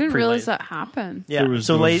 That I was didn't realize pre-Lay's. that happened. Yeah. There was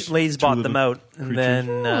So those Lay's two bought them little out, and then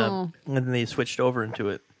Oh. and then they switched over into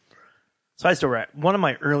it. So I still one of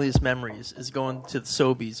my earliest memories is going to the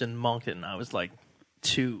Sobeys in Moncton. I was like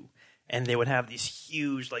 2, and they would have these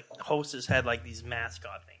huge, like Hostess had like these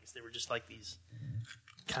mascot things. They were just like these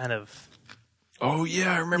kind of Oh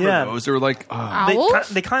yeah, I remember Yeah. those. They were like, Owls?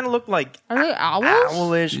 they kind of looked like Are they owls?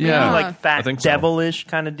 owlish, maybe Yeah. like I fat think so. devilish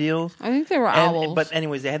kind of deals. I think they were owls. But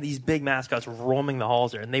anyways, they had these big mascots roaming the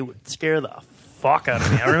halls there, and they would scare the fuck out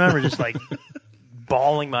of me. I remember just like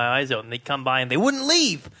bawling my eyes out, and they'd come by and they wouldn't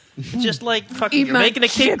leave. Just like fucking, Eat you're my making a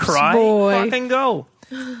kid chips, cry. boy. Fucking go.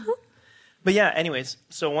 But yeah, anyways,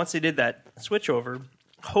 so once they did that switch over,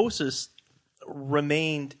 Hostess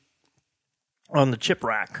remained on the chip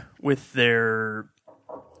rack with their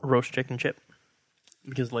roast chicken chip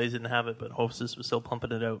because Lay's didn't have it, but Hostess was still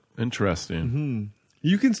pumping it out. interesting.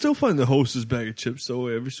 You can still find the Hostess bag of chips though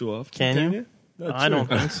every so often. Can you? That's I don't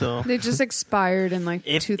it. think so. They just expired in like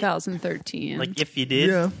If- 2013. Like if you did,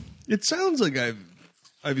 Yeah. It sounds like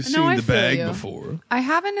I've No, I seen the feel bag you. before. I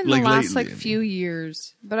haven't in Like the last lately, I mean. few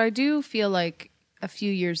years, but I do feel like a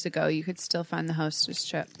few years ago you could still find the Hostess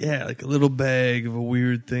chip. Yeah, like a little bag of a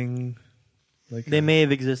weird thing. Like They may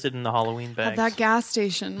have existed in the Halloween bags. At that gas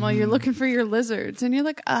station while you're looking for your lizards, and you're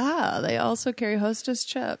like, they also carry Hostess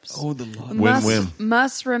chips. Oh, the lot. Win-win.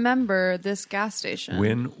 Must remember this gas station.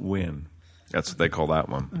 Win-win. That's what they call that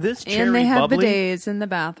one. This cherry And they have bubbly. bidets in the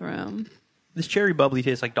bathroom. This cherry bubbly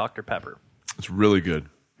tastes like Dr. Pepper. It's really good.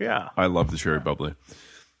 Yeah. I love the cherry bubbly.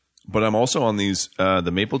 But I'm also on these. The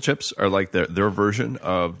maple chips are like their version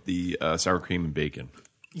of the sour cream and bacon.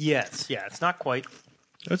 Yes. Yeah. It's not quite.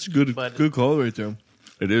 That's a good But- good call right there.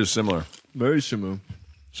 It is similar. Very similar.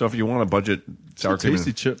 So if you want a budget sour cream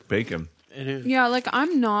tasty and chip. bacon, It is. Yeah, like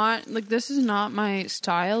I'm not like this is not my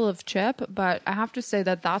style of chip, but I have to say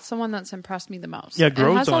that that's the one that's impressed me the most. Yeah, it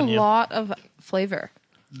grows it has on a you. lot of flavor,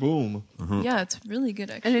 Boom. Yeah, it's really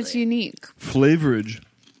good actually. and it's unique. Flavorage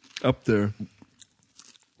up there.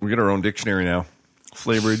 we get our own dictionary now.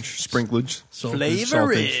 Flavorage, sprinklage.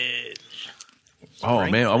 Flavorage. Oh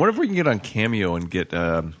man, I wonder if we can get on Cameo and get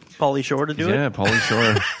Pauly Shore to do yeah, it? Pauly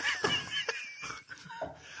Shore.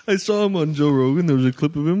 I saw him on Joe Rogan. There was a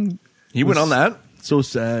clip of him. He went on that. So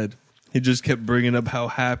sad. He just kept bringing up how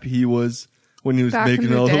happy he was when he was Back in making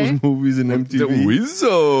the all day? those movies in The MTV.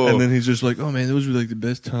 Wizzo. And then he's just like, "Oh man, those were like the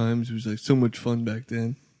best times. It was like so much fun back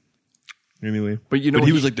then." Anyway, But you know, he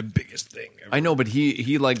he- was like the biggest thing ever. I know, but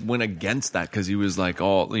he like went against that because he was like,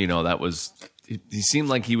 oh, you know, that was. He seemed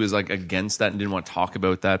like he was like against that and didn't want to talk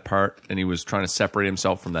about that part, and he was trying to separate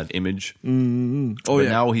himself from that image. Oh But yeah,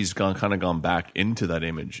 now he's kind of gone back into that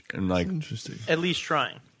image, and like, interesting. At least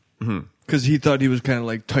trying. Because he thought he was kind of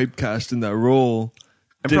like typecast in that role.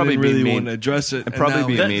 And Didn't probably being really made- want to address it. and probably now-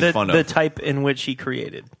 being made The, fun the of, type in which he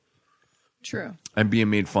created. True. and being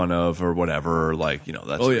made fun of, or whatever, or like you know,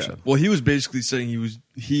 that's Oh yeah. Well, he was basically saying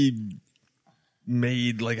he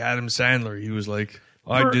made like Adam Sandler. He was like,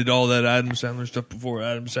 I did all that Adam Sandler stuff before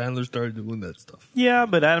Adam Sandler started doing that stuff. Yeah,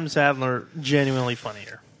 but Adam Sandler, genuinely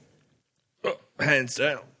funnier. Hands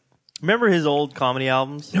down. Remember his old comedy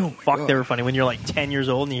albums? Oh, my Fuck, God. they were funny. When you're like 10 years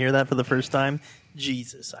old and you hear that for the first time,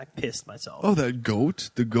 Jesus, I pissed myself. Oh, that goat,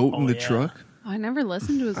 the goat in Oh, the yeah. truck. I never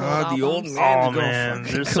listened to his old The old albums. man. Oh man,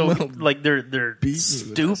 they're so like they're beat me with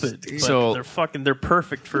stupid, that but So- they're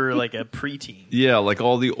perfect for like a preteen. Yeah, like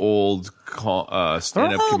all the old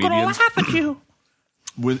stand-up comedians at you.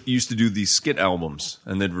 used to do these skit albums,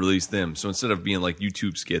 and they'd release them. So instead of being like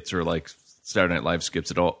YouTube skits or like Saturday Night Live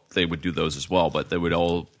skits, they would do those as well. But they would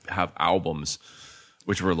all have albums,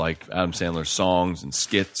 which were like Adam Sandler songs and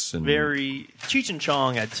skits and Very Cheech and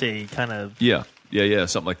Chong, I'd say, kind of yeah,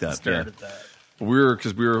 something like that. Yeah. started that.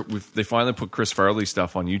 They finally put Chris Farley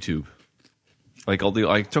stuff on YouTube. Like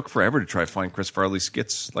I took forever to try to find Chris Farley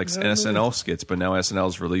skits, like SNL skits, but now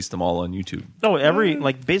SNL's released them all on YouTube. No,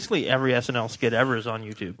 basically every SNL skit ever is on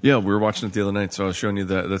YouTube. Yeah, we were watching it the other night, so I was showing you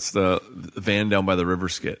that's the van down by the river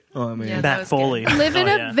skit. Oh man, Yeah, that Matt was Foley. Live in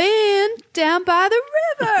Oh, a yeah. van down by the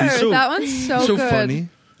river. He's so- that one's so so good. funny.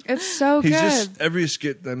 It's so He's good. just every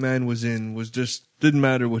skit that man was in was just didn't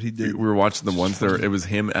matter what he did. We were watching the ones there. It was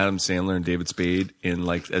him, Adam Sandler, and David Spade in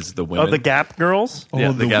like as the women. Oh, the Gap Girls.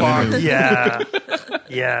 Yeah, the Gap Girls. Yeah,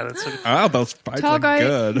 yeah. That's Ah, those fights Tall are guy.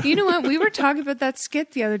 good. You know what? We were talking about that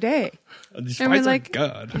skit the other day. These And we're fights are like,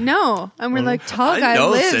 good. no. And we're like, tall guy know,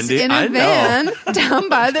 lives Cindy, in a I know. van down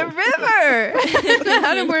by the river. And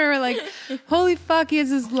Adam, we were like, holy fuck, he has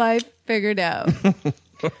his life figured out.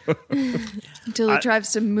 Until he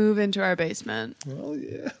tries to move into our basement. Oh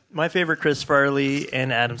yeah. my favorite Chris Farley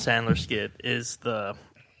and Adam Sandler skit is the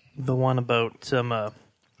one about some like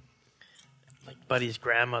Buddy's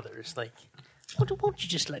grandmother's like, won't you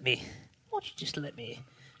just let me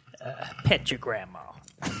pet your grandma?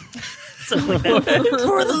 Something like that.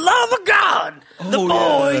 For the love of God, the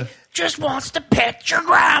boy just wants to pet your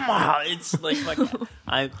grandma. It's like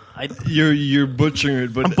I You're butchering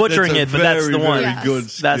it, but I'm butchering that's a it, but that's very, the one. very Yes. good.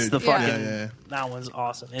 that's skit. the fucking Yeah. that one's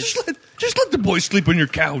awesome. It's, Just let the boy sleep on your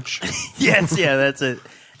couch. yes, yeah, that's it.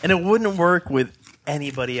 And it wouldn't work with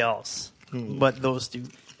anybody else, but those two,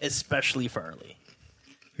 especially Farley.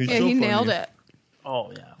 He's Yeah, so he funny. nailed it.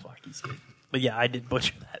 Oh yeah, fuck, he's good. But yeah, I did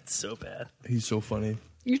butcher that so bad. He's so funny.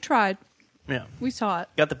 You tried. Yeah, We saw it.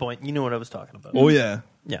 got the point. You knew what I was talking about. Oh yeah.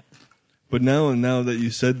 Yeah, But now that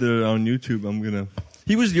you said that on YouTube, I'm gonna.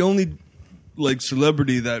 He was the only like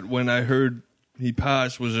celebrity that when I heard he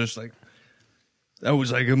passed was just like that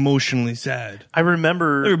was like emotionally sad. I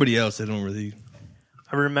remember. Everybody else, I don't really.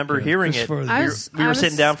 I remember hearing Chris it. Farley. We were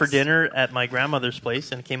sitting down for dinner at my grandmother's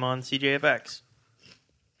place, and it came on Wow.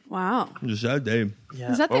 Wow. It was a sad day.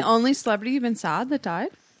 Yeah. Is that the only celebrity you've been sad that died?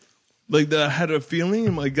 Like that, I had a feeling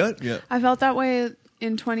in my gut. Yeah. I felt that way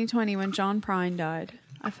in 2020 when John Prine died.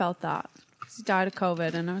 I felt that. 'Cause he died of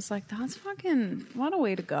COVID, and I was like, that's fucking, what a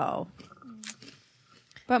way to go.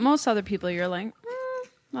 But most other people, you're like,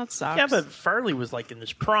 that sucks. Yeah, but Farley was like in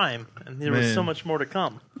his prime, and there was Man. so much more to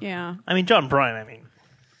come. Yeah. I mean, John Prine,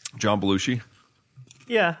 John Belushi.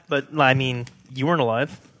 yeah, but I mean, you weren't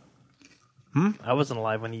alive. I wasn't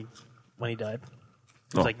alive when he died.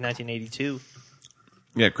 It was Oh. like 1982,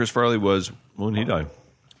 Yeah, Chris Farley was when he died.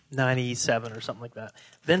 97 or something like that.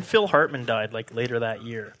 Then Phil Hartman died like later that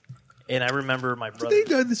year, and I remember my brother. They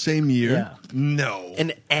died the same year. Yeah. No.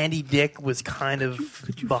 And Andy Dick was kind of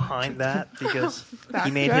behind that because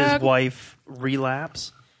he made Backtrack. his wife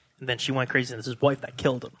relapse, and then she went crazy, and it's his wife that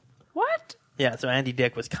killed him. What? Yeah, so Andy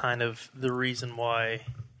Dick was kind of the reason why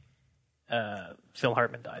Phil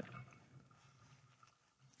Hartman died.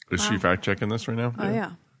 Is she fact checking this right now? Oh,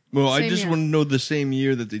 yeah. Well, I Same just year. want to know the same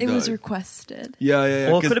year that they It died. was requested. yeah.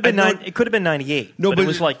 Well, it 'cause could have been I know- it could have been 98. No, but but it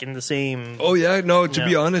was it- like in the same. Oh yeah, no. To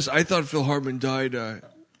be Yeah. honest, I thought Phil Hartman died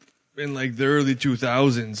in like the early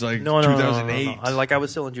 2000s, like No, 2008. I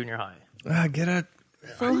was still in junior high. Ah, get out.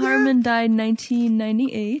 Phil Hartman died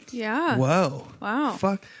 1998. Yeah. Wow. Wow.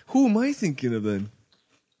 Fuck. Who am I thinking of then?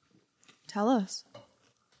 Tell us.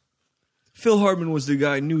 Phil Hartman was the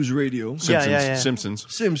guy, News Radio, Simpsons. yeah. Simpsons.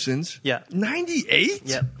 Simpsons. Yeah. 98?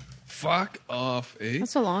 Yep. Fuck off, eh?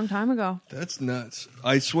 That's a long time ago. That's nuts.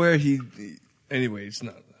 I swear anyway, it's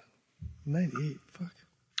not. 98. Fuck.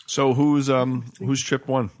 So who's chip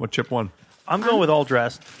one? What chip won? I'm going with all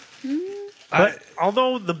dressed. But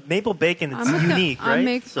although the maple bacon is unique, right?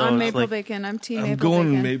 I'm So I'm it's maple like- bacon. I'm team I'm maple going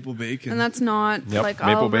bacon. maple bacon. And that's not Yep, like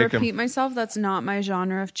maple I'll bacon. repeat myself. That's not my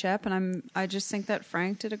genre of chip, and I just think that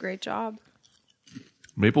Frank did a great job.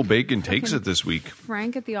 Maple Bacon takes it this week.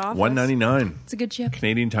 Frank at the office. $1.99. It's a good chip.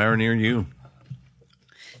 Canadian Tire near you.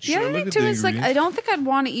 The Sure, other look thing at too the is like I ingredients. don't think I'd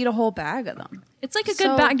want to eat a whole bag of them. It's like a So-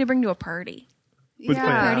 good bag to bring to a party. With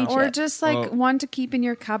Yeah, party or chip. just like Well- one to keep in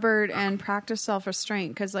your cupboard and practice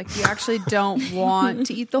self-restraint because like you actually don't want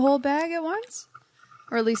to eat the whole bag at once,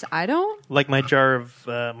 or at least I don't. like my drawer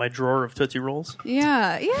of Tootsie Rolls.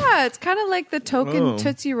 Yeah, it's kind of like the token Oh.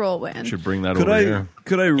 Tootsie Roll win. Should bring that Could over I here.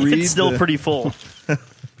 read? It's still the- pretty full.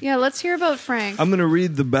 Yeah, let's hear about Frank. I'm gonna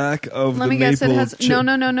read the back of Let the me guess. It maple has chip.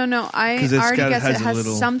 no. I 'Cause it's already got- guessed has it a has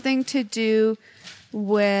little- something to do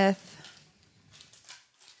with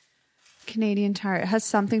Canadian Tire. It has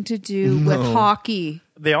something to do with No. hockey.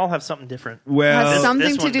 They all have something different. It Well, has something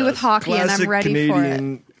this to one do with does. hockey, and classic I'm ready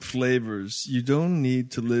Canadian flavors. You don't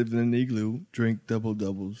need to live in an igloo, drink double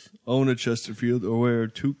doubles, own a Chesterfield, or wear a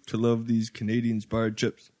toque to love these Canadian-inspired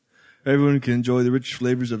chips. Everyone can enjoy the rich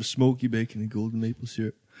flavors of smoky bacon and golden maple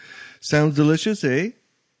syrup. Sounds delicious, eh?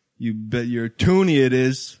 You bet your toonie it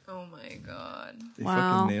is. Oh my god. They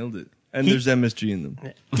Wow. fucking nailed it. And He- there's MSG in them.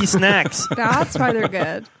 He snacks. for it. That's why they're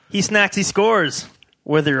good. He snacks. He scores.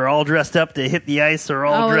 Whether you're all dressed up to hit the ice or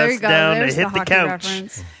all Oh, there you dressed go. down to There's hit the the hockey couch,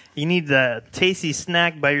 reference. you need a tasty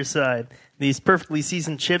snack by your side. These perfectly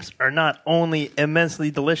seasoned chips are not only immensely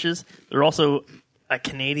delicious, they're also a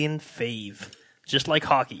Canadian fave, just like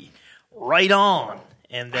hockey. Right on.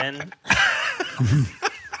 And then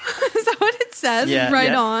Is that what it says? yeah, right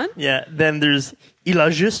yeah, on. Yeah. Then there's il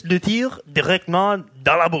a juste le tir directement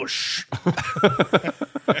dans la bouche.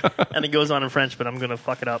 And it goes on in French, but I'm gonna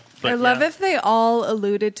fuck it up. But I love yeah. if they all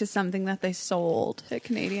alluded to something that they sold at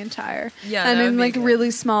Canadian Tire. Yeah, and that in would be like good.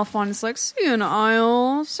 really small font, it's like see you in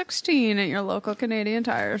aisle 16 at your local Canadian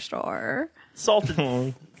Tire store.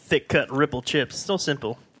 Salted, thick cut ripple chips. So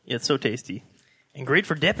simple, yet so tasty. And great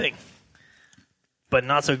for dipping. But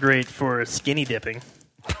not so great for skinny dipping.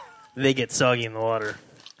 They get soggy in the water.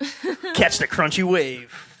 Catch the crunchy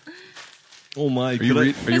wave. Oh my! Are you, could I- are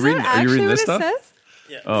you Is reading? that Are you actually reading what this it stuff? says?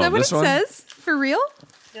 Oh, Is that what this it one. says? For real?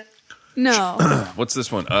 Yeah. No. What's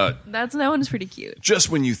this one? That one is pretty cute. Just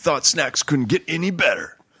when you thought snacks couldn't get any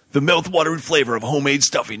better, the mouth-watering flavor of homemade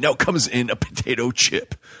stuffing now comes in a potato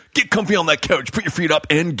chip. Get comfy on that couch, put your feet up,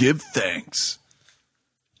 and give thanks.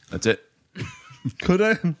 That's it. Could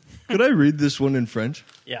I read this one in French?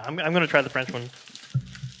 Yeah, I'm going to try the French one.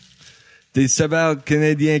 Des saveurs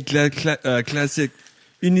canadiens classiques.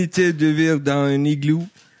 Unité de vivre dans un igloo,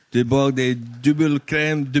 de boire des double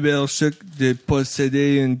crème, double sucre, de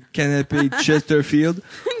posséder une canapé Chesterfield,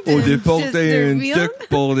 ou de porter un Chesterfield? tuc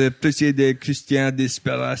pour le plaisir des Christians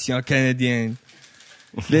d'inspiration canadienne.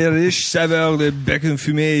 Les riches saveurs de bacon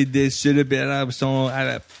fumé et des sirop érables sont à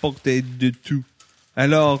la portée de tout.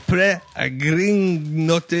 Alors, prêt à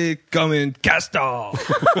grignoter comme un castor.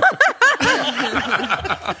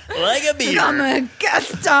 Like a beaver. I'm a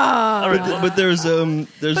guest star. But there's a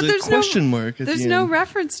question mark at There's the no end.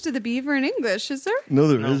 reference to the beaver in English, is there? No,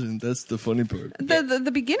 there not. That's the funny part.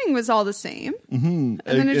 The beginning was all the same, and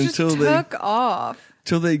then it just Until took off.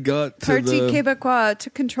 Till they got to Parti the Québécois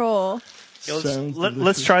took control. Yo, sounds let's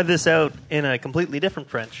delicious. try this out in a completely different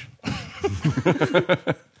French.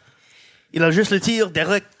 Il a juste le tir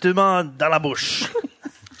directement dans la bouche.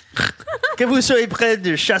 Que vous soyez prêt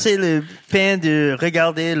de chasser le pain, de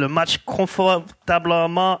regarder le match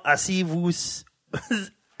confortablement assis, vous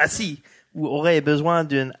aurez besoin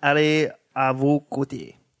d'une allée à vos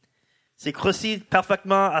côtés. Ces croustilles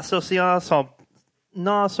parfaitement associées sont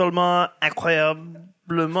non seulement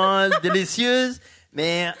incroyablement délicieuses,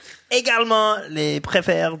 mais également les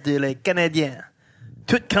préfères des Canadiens.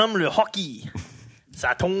 Tout comme le hockey.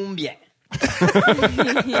 Ça tombe bien.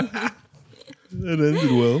 That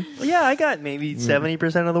ended well. Well, yeah, I got maybe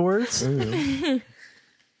 70% of the words.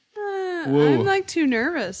 I'm like too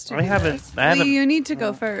nervous to I do haven't- this. I haven't- Lee, you need to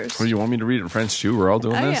go first. What do you want me to read it in French too? We're all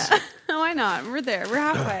doing Oh, this. yeah. Why not? We're there. We're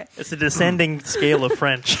halfway. It's a descending scale of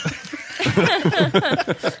French.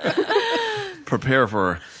 Prepare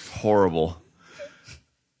for horrible.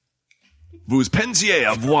 Vous pensiez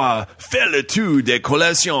avoir fait le tour des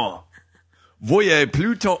collations. Voyez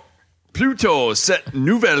plutôt cette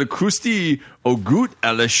nouvelle croustille au goût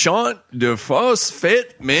alléchant de force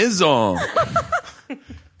faite maison.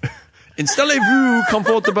 Installez-vous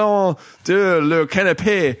confortablement de le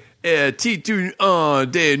canapé et dites-nous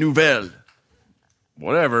des nouvelles.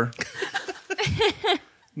 Whatever.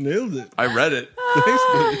 Nailed it. I read it.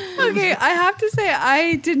 Okay, I have to say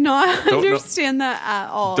I did not Don't know. understand that at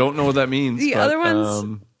all. Don't know what that means. The but, other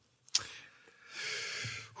ones-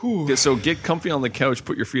 Okay, so get comfy on the couch,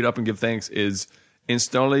 put your feet up, and give thanks. Is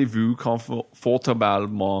installez-vous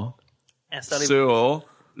confortablement sur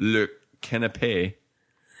le canapé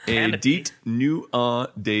et dites-nous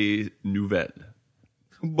des nouvelles.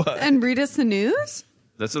 And read us the news?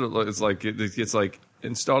 That's what it's like. It's like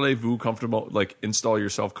installez-vous comfortable, like install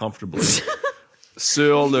yourself comfortably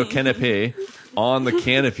sur le canapé, on the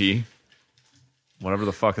canopy. Whatever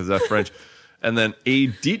the fuck is that French? And then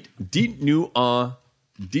dites-nous I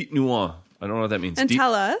don't know what that means. And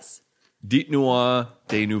tell us. Dites-nous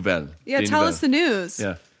des nouvelles. Yeah, Des tell nouvelles. us the news.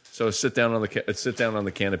 Yeah. So sit down on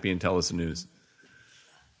the canopy and tell us the news.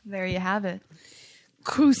 There you have it.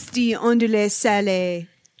 Croustille ondulée salée.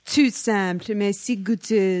 Tout simple, mais si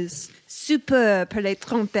goûteuse. Super pour les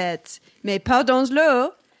trompettes. Mais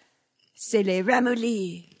pardonnez-le, c'est les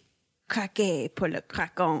ramollis. Craqué pour le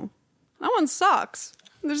craquant. That one sucks.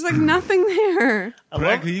 There's like nothing there. I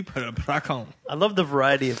love the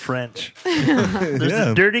variety of French. There's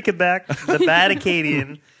the dirty Quebec, the bad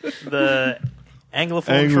Acadian, the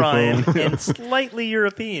Anglophone Trine, and slightly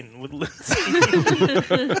European.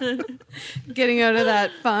 Getting out of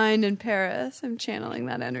that fine in Paris. I'm channeling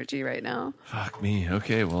that energy right now. Fuck me.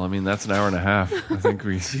 Okay. Well, I mean, that's an hour and a half. I think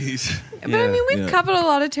we. But I mean, we've covered a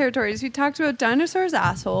lot of territories. We talked about dinosaurs'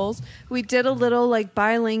 assholes. We did a little like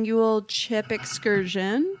bilingual chip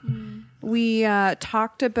excursion. We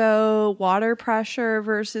talked about water pressure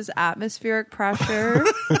versus atmospheric pressure.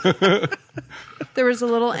 There was a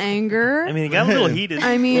little anger. I mean, it got a little heated.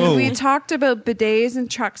 I mean, Oh. we talked about bidets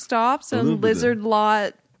and truck stops little and bit lizard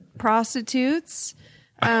lot prostitutes.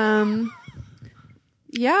 Yeah,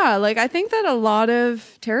 like I think that a lot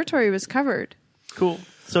of territory was covered. Cool.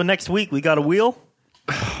 So next week, we got a wheel.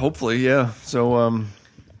 Hopefully, yeah. So,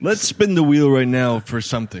 Let's spin the wheel right now for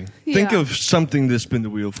something. Think Yeah. of something to spin the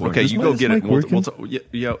wheel for. okay, Is you my- go is get mic it. We'll working?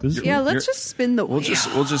 yeah. Yeah, let's just spin the wheel.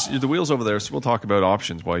 We'll just the wheel's over there, so we'll talk about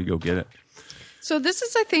options while you go get it. So this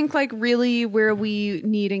is, I think, like really where we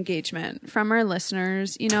need engagement from our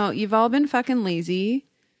listeners. You know, you've all been fucking lazy.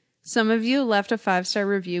 Some of you left a 5-star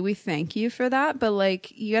review. We thank you for that, but like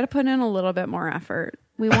you got to put in a little bit more effort.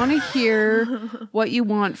 We want to hear what you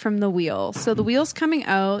want from the wheel. So the wheel's coming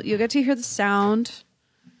out. You'll get to hear the sound.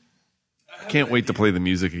 I can't wait to play the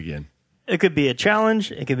music again. It could be a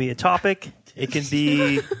challenge. It could be a topic. It could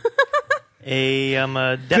be a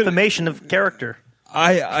defamation of character.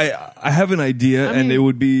 I have an idea, and it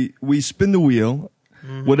would be we spin the wheel,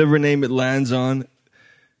 whatever name it lands on.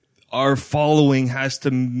 Our following has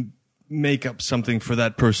to make up something for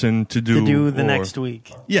that person to do the or- next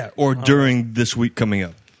week. Yeah, or during this week coming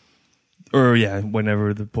up, or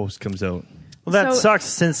whenever the post comes out. Well, that So- sucks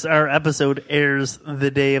since our episode airs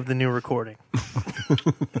the day of the new recording.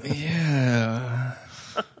 Yeah.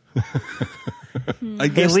 I Hey,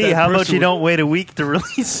 guess Lee, that how about person you would- don't wait a week to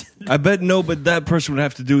release it? I bet no, but that person would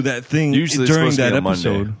have to do that thing Usually it's during supposed to that be on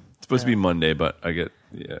episode. Monday. It's supposed to be Monday, but I get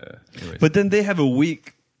Anyways. But then they have a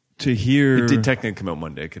week to hear. It did technically come out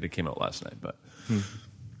Monday because it came out last night, but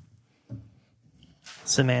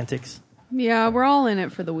Semantics. Yeah, we're all in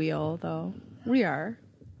it for the wheel, though. We are.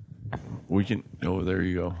 we can. Oh, there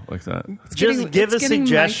you go, like that. Just give it's us getting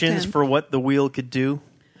suggestions mic'd in. for what the wheel could do,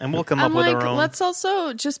 and we'll come up I'm with like, our own. let's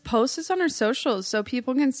also just post this on our socials so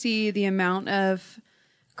people can see the amount of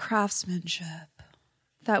craftsmanship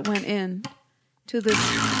that went in to the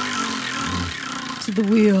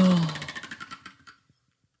wheel.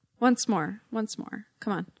 Once more.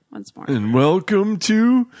 Come on, once more. And welcome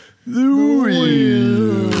to the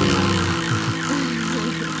wheel.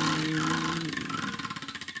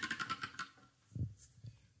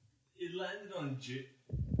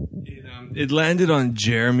 It landed on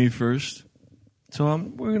Jeremy first, so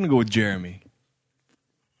we're gonna go with Jeremy.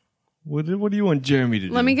 What do you want Jeremy to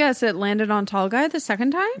do? Let me guess. It landed on Tall Guy the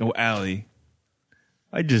second time. No, Allie.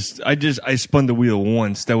 I spun the wheel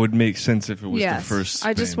once. That would make sense if it was Yes, the first.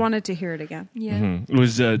 I just spin. wanted to hear it again. Yeah. It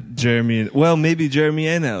was Jeremy. Maybe Jeremy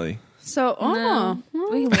and Allie. So, No, we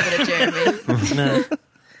can leave it at Jeremy. No.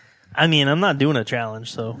 I mean, I'm not doing a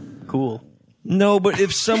challenge, so cool. No, but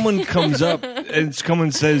if someone comes up and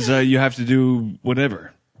someone says you have to do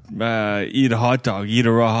whatever, eat a hot dog, eat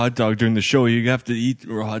a raw hot dog during the show, you have to eat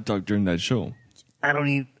a raw hot dog during that show. I don't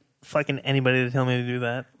need fucking anybody to tell me to do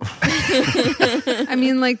that. I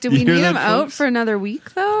mean, like, do we You hear need him that, out folks? for another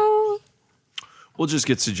week, though? We'll just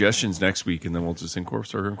get suggestions next week, and then we'll just start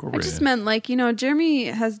I incorporating. just it. meant, like, Jeremy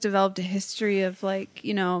has developed a history of, like,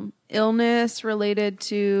 illness related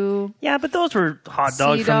to. Yeah, but those were hot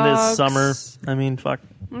dogs Sea from this dogs. summer. I mean, fuck.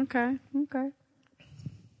 Okay.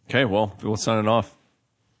 Okay, well, we'll sign it off.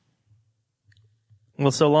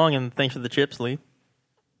 Well, so long, and thanks for the chips, Lee.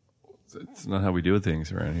 It's not how we do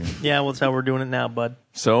things around here. Yeah, well, that's how we're doing it now, bud.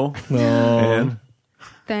 So, and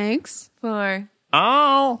Thanks. For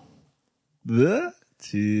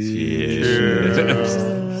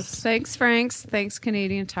Thanks, Franks. Thanks,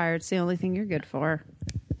 Canadian Tire. It's the only thing you're good for.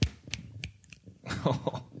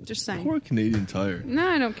 Just saying. Poor Canadian Tire. No,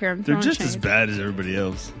 I don't care. I'm They're throwing just as shade. bad as everybody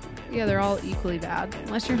else. Yeah, they're all equally bad.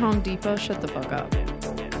 Unless you're Home Depot, shut the fuck up.